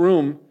of this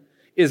room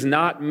is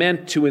not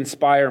meant to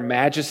inspire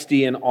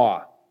majesty and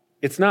awe.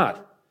 It's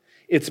not.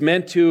 It's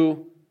meant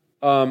to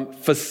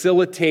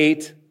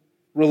facilitate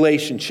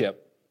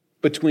relationship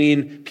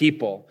between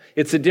people.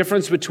 It's the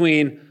difference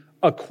between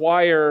a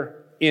choir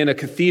in a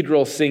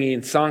cathedral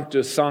singing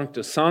Sanctus,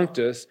 Sanctus,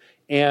 Sanctus,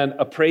 and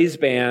a praise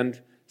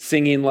band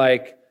singing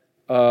like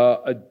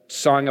a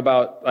song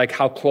about like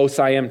how close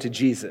I am to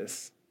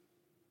Jesus.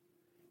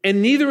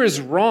 And neither is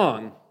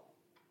wrong.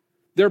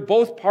 They're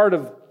both part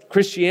of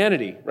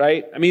Christianity,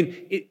 right? I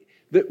mean,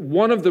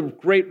 one of the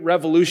great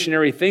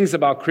revolutionary things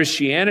about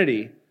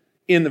Christianity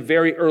in the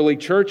very early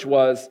church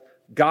was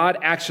God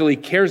actually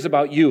cares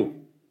about you.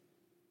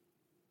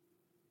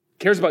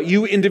 Cares about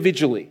you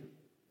individually.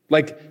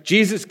 Like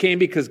Jesus came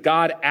because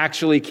God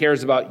actually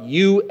cares about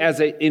you as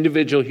an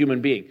individual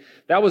human being.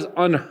 That was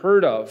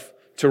unheard of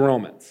to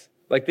Romans.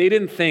 Like they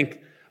didn't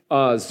think,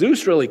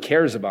 Zeus really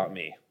cares about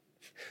me.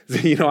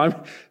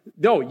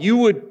 No, you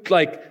would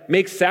like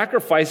make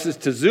sacrifices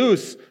to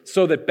Zeus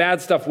so that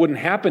bad stuff wouldn't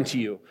happen to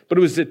you. But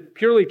it was a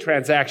purely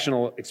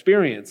transactional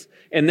experience.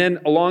 And then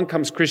along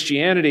comes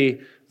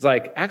Christianity. It's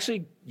like,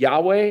 actually,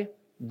 Yahweh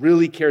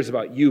really cares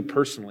about you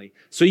personally.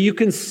 So you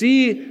can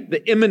see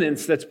the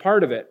immanence that's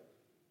part of it.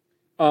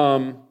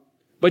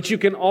 But you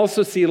can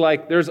also see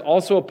like there's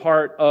also a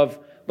part of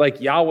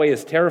like Yahweh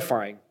is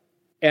terrifying.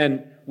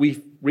 And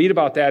we read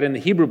about that in the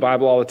Hebrew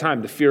Bible all the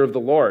time, the fear of the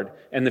Lord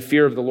and the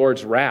fear of the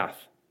Lord's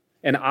wrath.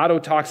 And Otto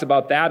talks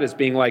about that as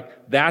being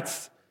like,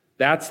 that's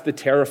the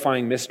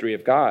terrifying mystery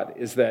of God,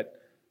 is that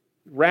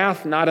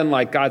wrath, not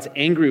unlike God's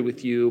angry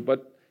with you,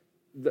 but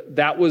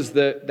that was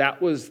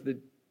the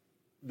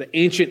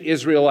ancient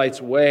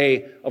Israelites'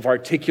 way of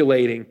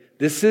articulating,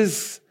 this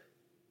is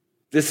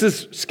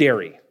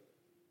scary,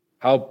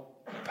 how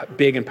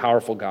big and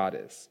powerful God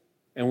is.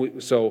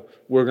 And so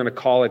we're going to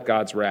call it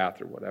God's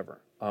wrath or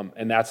whatever.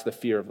 And that's the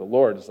fear of the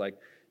Lord, is like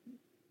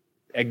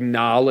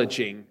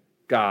acknowledging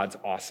God's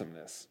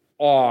awesomeness.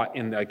 Awe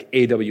in like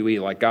AWE,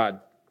 like God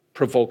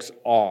provokes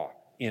awe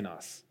in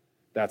us.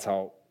 That's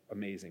how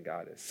amazing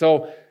God is.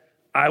 So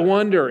I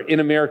wonder in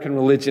American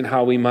religion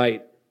how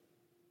we're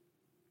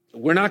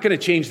not going to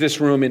change this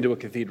room into a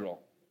cathedral,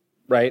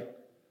 right?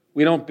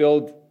 We don't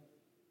build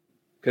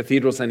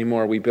cathedrals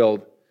anymore. We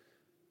build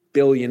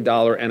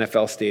billion-dollar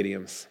NFL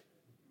stadiums.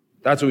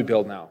 That's what we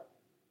build now.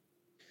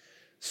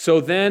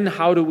 So then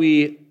how do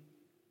we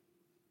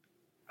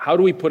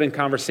put in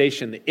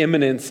conversation the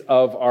imminence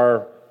of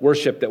our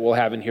worship that we'll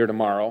have in here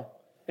tomorrow?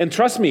 And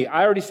trust me,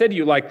 I already said to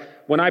you, like,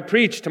 when I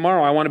preach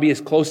tomorrow, I want to be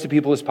as close to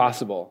people as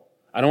possible.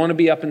 I don't want to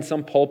be up in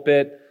some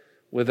pulpit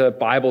with a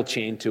Bible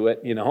chained to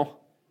it, I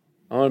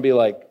want to be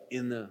like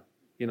in the,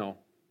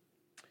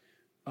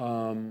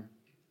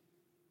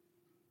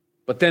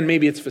 but then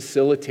maybe it's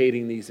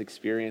facilitating these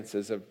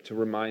experiences to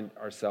remind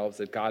ourselves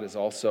that God is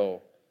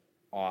also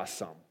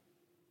awesome,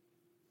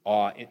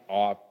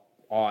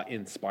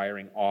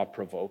 awe-inspiring,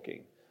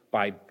 awe-provoking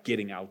by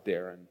getting out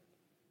there and,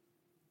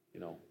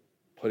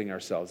 putting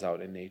ourselves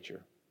out in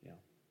nature.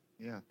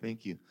 Yeah,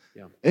 thank you.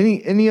 Yeah.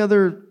 Any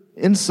other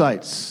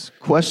insights,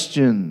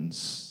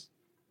 questions,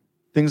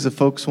 things that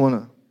folks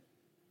want to?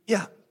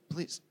 Yeah,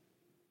 please.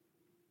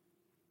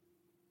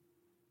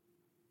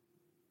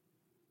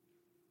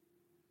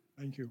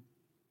 Thank you.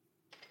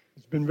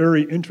 It's been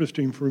very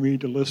interesting for me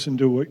to listen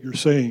to what you're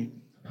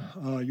saying.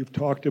 You've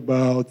talked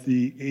about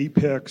the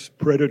apex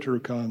predator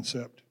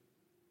concept.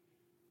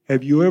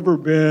 Have you ever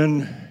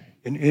been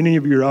in any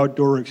of your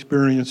outdoor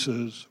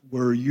experiences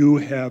where you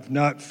have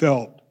not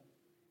felt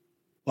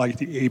like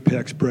the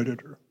apex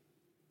predator,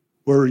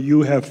 where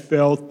you have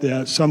felt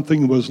that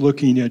something was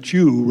looking at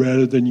you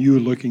rather than you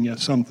looking at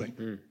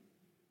something?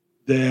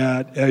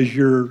 That as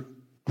you're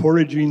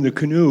portaging the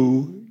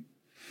canoe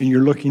and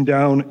you're looking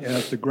down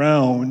at the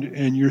ground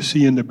and you're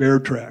seeing the bear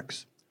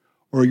tracks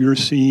or you're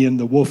seeing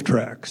the wolf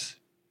tracks,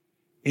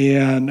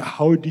 and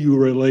how do you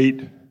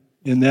relate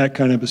in that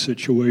kind of a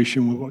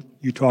situation with what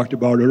you talked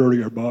about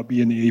earlier about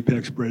being the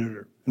apex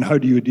predator? And how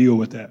do you deal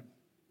with that?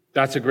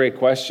 That's a great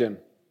question.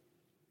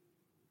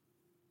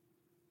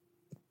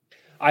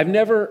 I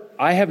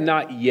have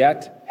not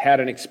yet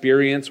had an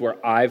experience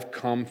where I've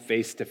come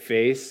face to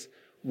face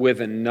with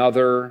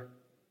another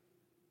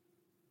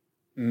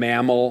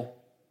mammal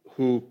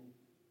who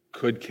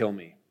could kill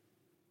me.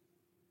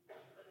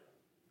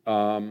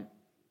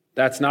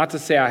 That's not to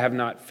say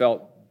I've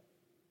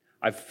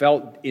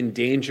felt in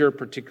danger,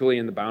 particularly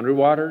in the boundary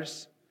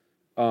waters.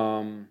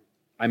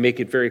 I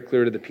make it very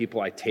clear to the people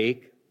I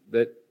take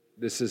that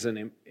this is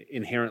an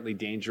inherently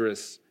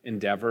dangerous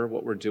endeavor,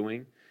 what we're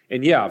doing.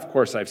 And yeah, of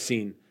course, I've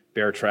seen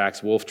bear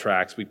tracks, wolf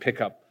tracks. We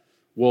pick up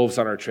wolves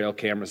on our trail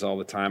cameras all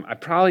the time. I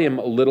probably am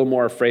a little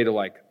more afraid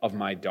of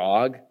my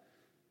dog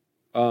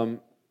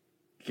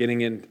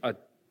getting in a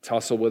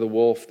tussle with a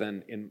wolf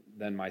than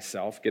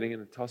myself getting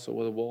in a tussle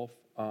with a wolf.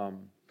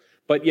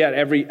 But yet,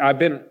 I've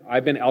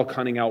been elk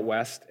hunting out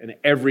west, and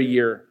every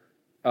year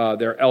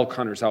there are elk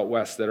hunters out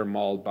west that are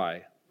mauled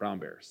by brown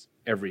bears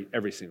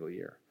every single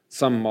year.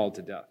 Some mauled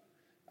to death,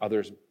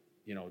 others,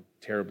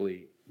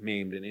 terribly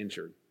maimed and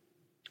injured.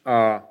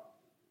 I'll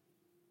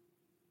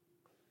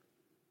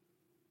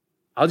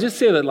just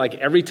say that like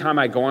every time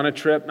I go on a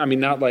trip, I mean,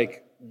 not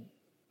like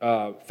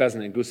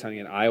pheasant and goose hunting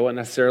in Iowa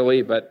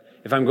necessarily, but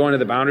if I'm going to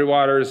the Boundary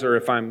Waters or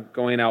if I'm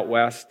going out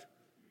west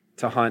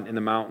to hunt in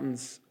the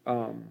mountains,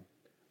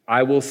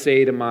 I will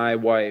say to my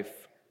wife,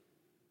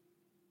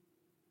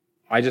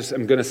 I'm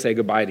going to say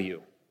goodbye to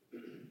you.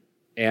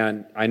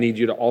 And I need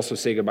you to also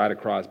say goodbye to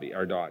Crosby,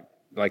 our dog,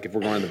 like if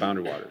we're going to the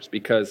Boundary Waters,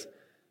 because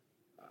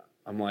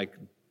I'm like,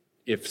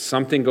 if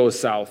something goes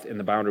south in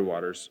the Boundary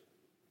Waters,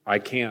 I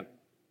can't,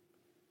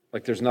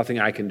 like there's nothing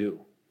I can do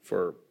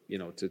for,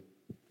 to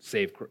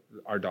save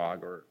our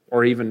dog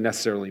or even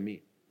necessarily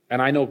me.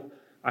 And I know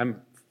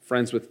I'm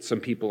friends with some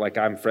people, like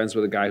I'm friends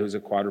with a guy who's a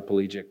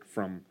quadriplegic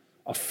from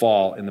a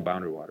fall in the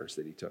Boundary Waters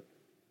that he took.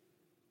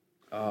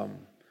 And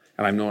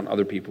I've known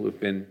other people who've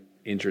been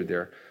injured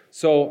there.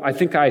 So I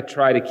think I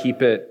try to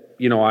keep it,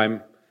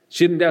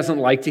 she doesn't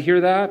like to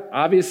hear that,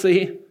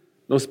 obviously.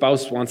 No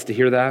spouse wants to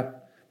hear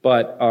that.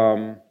 But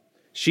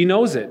she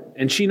knows it.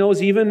 And she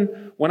knows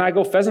even when I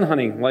go pheasant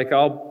hunting, like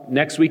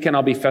next weekend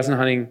I'll be pheasant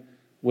hunting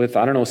with,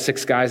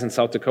 6 guys in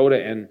South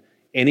Dakota. And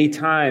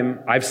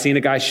anytime I've seen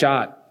a guy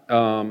shot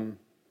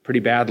pretty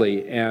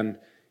badly, and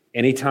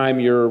anytime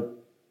you're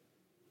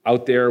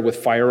out there with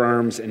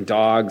firearms and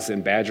dogs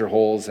and badger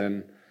holes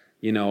and,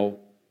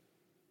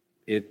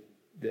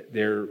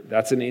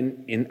 that's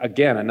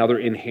again, another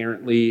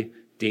inherently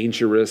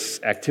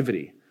dangerous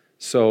activity.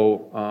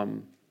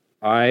 So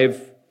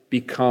I've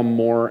become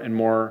more and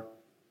more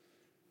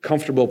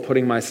comfortable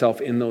putting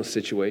myself in those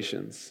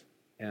situations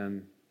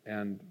and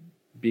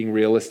being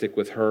realistic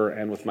with her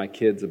and with my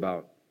kids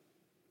about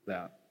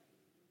that.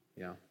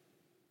 Yeah.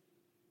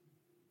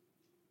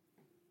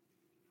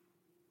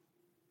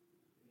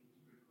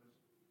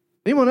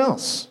 Anyone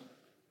else?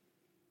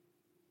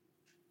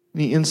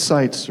 Any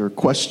insights or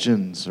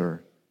questions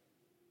or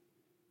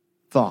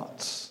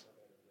thoughts?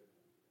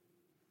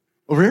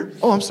 Over here?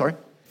 Oh, I'm sorry.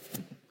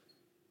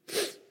 I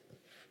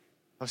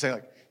was saying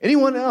like,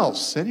 anyone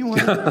else? Anyone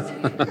else?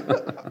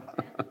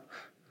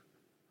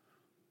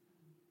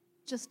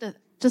 Just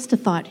a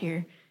thought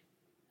here.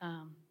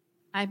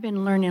 I've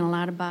been learning a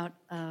lot about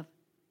a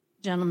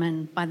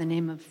gentleman by the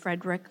name of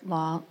Frederick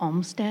Law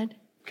Olmsted.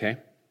 Okay.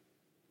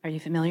 Are you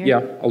familiar?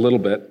 Yeah, a little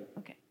bit.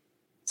 Okay.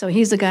 So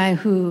he's the guy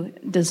who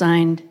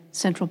designed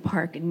Central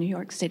Park in New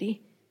York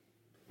City.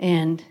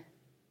 And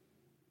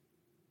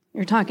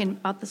you're talking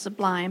about the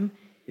sublime.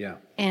 Yeah.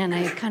 And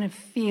I kind of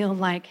feel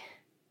like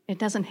it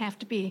doesn't have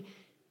to be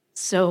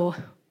so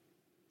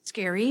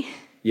scary.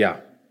 Yeah.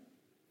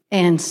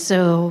 And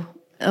so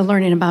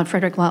learning about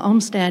Frederick Law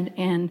Olmsted,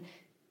 and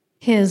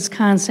his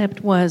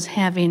concept was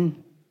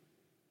having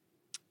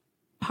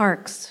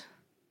parks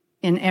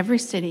in every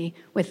city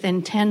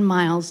within 10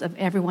 miles of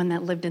everyone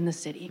that lived in the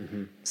city,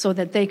 so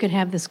that they could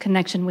have this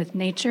connection with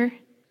nature.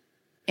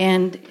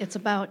 And it's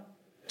about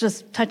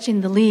just touching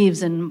the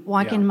leaves and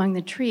walking among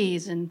the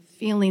trees and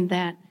feeling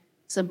that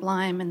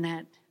sublime and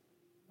that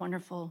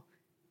wonderful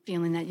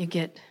feeling that you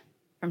get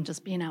from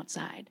just being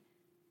outside.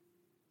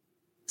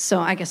 So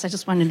I guess I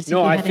just wanted to see if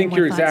you had I think any more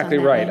you're thoughts exactly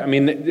on that. right. I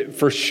mean,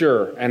 for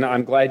sure. And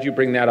I'm glad you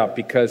bring that up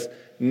because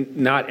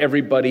not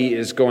everybody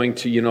is going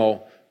to,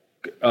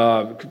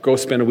 go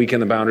spend a week in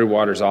the Boundary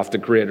Waters off the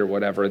grid or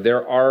whatever.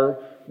 There are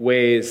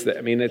ways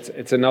that,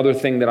 it's another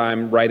thing that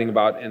I'm writing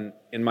about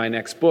in my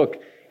next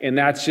book. And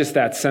that's just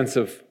that sense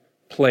of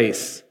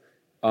place,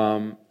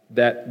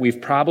 that we've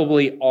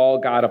probably all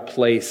got a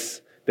place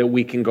that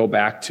we can go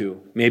back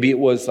to. Maybe it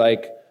was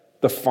like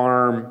the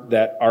farm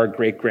that our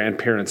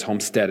great-grandparents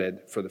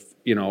homesteaded for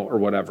or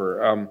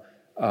whatever,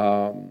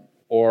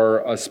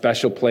 or a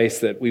special place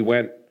that we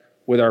went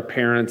with our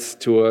parents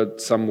to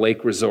some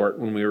lake resort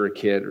when we were a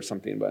kid or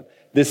something. But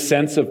this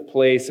sense of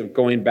place, of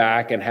going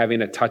back and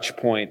having a touch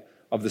point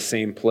of the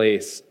same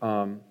place,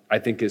 I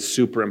think is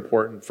super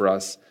important for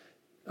us.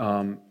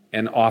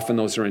 And often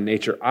those are in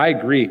nature. I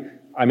agree.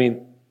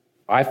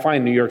 I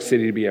find New York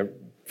City to be a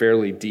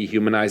fairly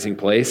dehumanizing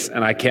place,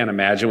 and I can't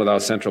imagine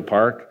without Central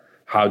Park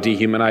how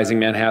dehumanizing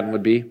Manhattan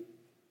would be.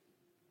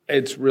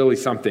 It's really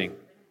something.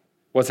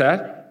 What's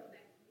that?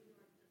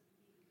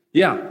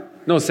 Yeah.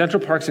 No,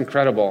 Central Park's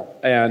incredible.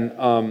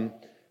 And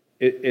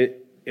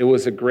it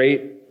was a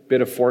great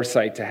bit of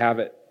foresight to have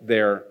it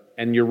there.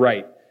 And you're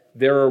right.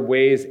 There are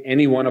ways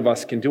any one of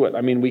us can do it.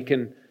 We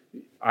can,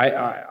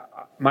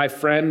 my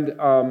friend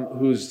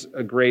who's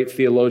a great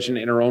theologian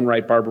in her own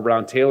right, Barbara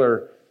Brown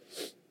Taylor,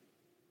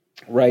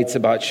 writes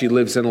about, she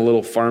lives in a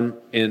little farm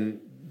in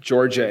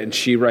Georgia, and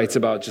she writes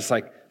about just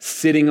like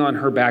sitting on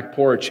her back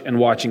porch and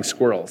watching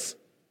squirrels.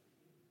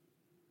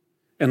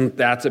 And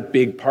that's a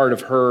big part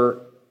of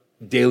her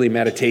daily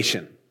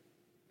meditation.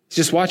 It's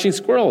just watching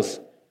squirrels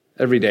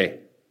every day.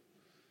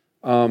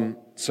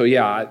 So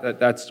yeah,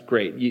 that's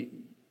great.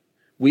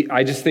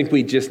 I just think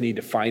we just need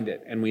to find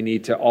it, and we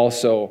need to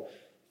also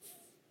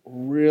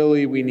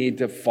we need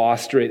to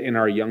foster it in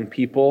our young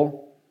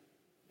people.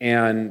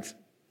 And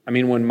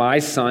when my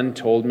son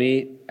told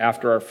me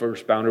after our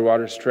first Boundary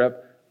Waters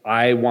trip,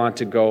 I want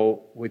to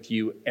go with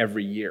you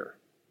every year.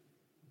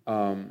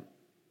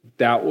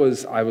 I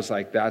was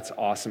like, that's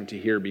awesome to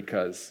hear,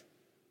 because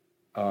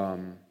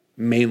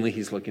mainly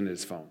he's looking at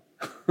his phone.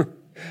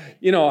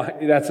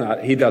 That's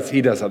not, he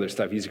does other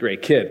stuff. He's a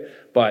great kid,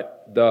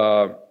 but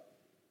the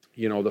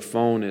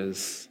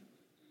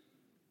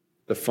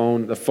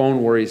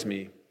phone worries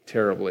me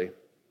terribly.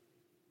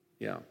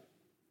 Yeah.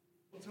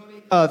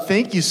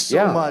 Thank you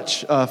so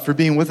much for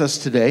being with us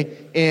today.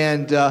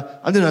 And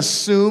I'm going to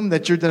assume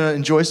that you're going to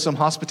enjoy some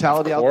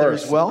hospitality out there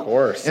as well. Of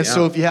course. And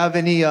so if you have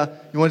any, you want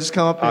to just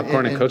come up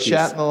Popcorn and cookies.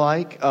 chat and the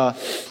like,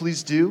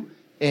 please do.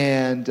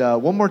 And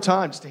one more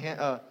time, just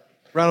a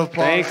round of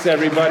applause. Thanks,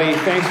 everybody.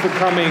 Thanks for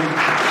coming.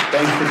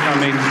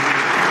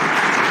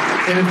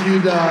 And if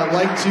you'd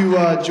like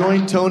to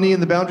join Tony in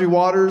the Boundary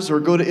Waters or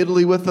go to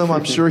Italy with him,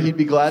 I'm sure he'd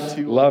be glad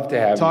to love to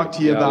have talk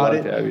to you about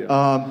it.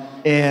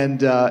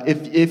 And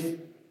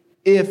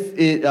if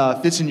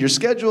it fits in your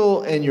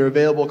schedule and you're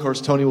available, of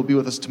course, Tony will be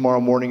with us tomorrow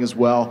morning as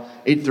well,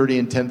 8:30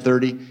 and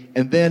 10:30.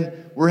 And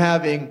then we're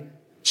having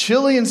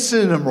chili and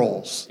cinnamon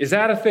rolls. Is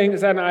that a thing?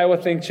 Is that an Iowa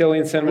thing, chili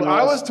and cinnamon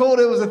rolls? I was told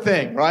it was a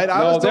thing, right?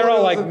 They're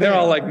all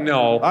like,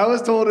 no. I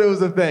was told it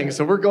was a thing,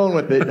 so we're going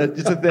with it.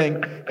 It's a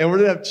thing. And we're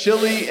going to have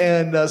chili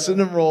and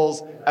cinnamon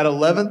rolls at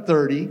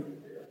 11:30,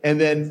 and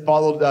then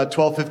followed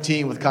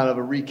 12:15 with kind of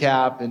a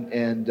recap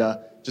and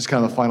just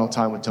kind of a final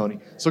time with Tony.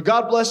 So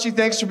God bless you.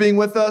 Thanks for being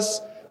with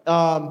us.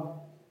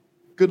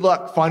 Good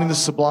luck finding the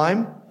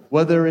sublime,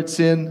 whether it's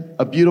in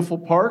a beautiful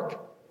park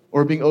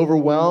or being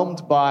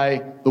overwhelmed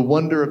by the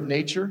wonder of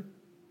nature,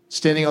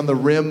 standing on the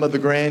rim of the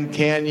Grand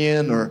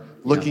Canyon or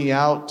looking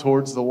out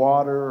towards the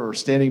water or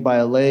standing by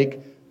a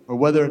lake, or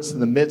whether it's in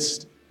the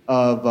midst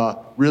of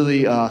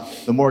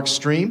the more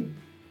extreme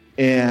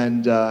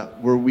and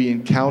where we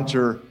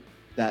encounter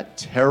that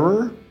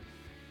terror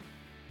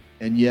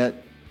and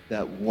yet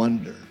that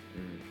wonder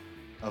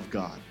of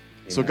God.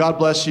 Amen. So God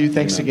bless you.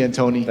 Thanks again,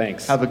 Tony.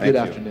 Thanks. Have a good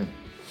afternoon.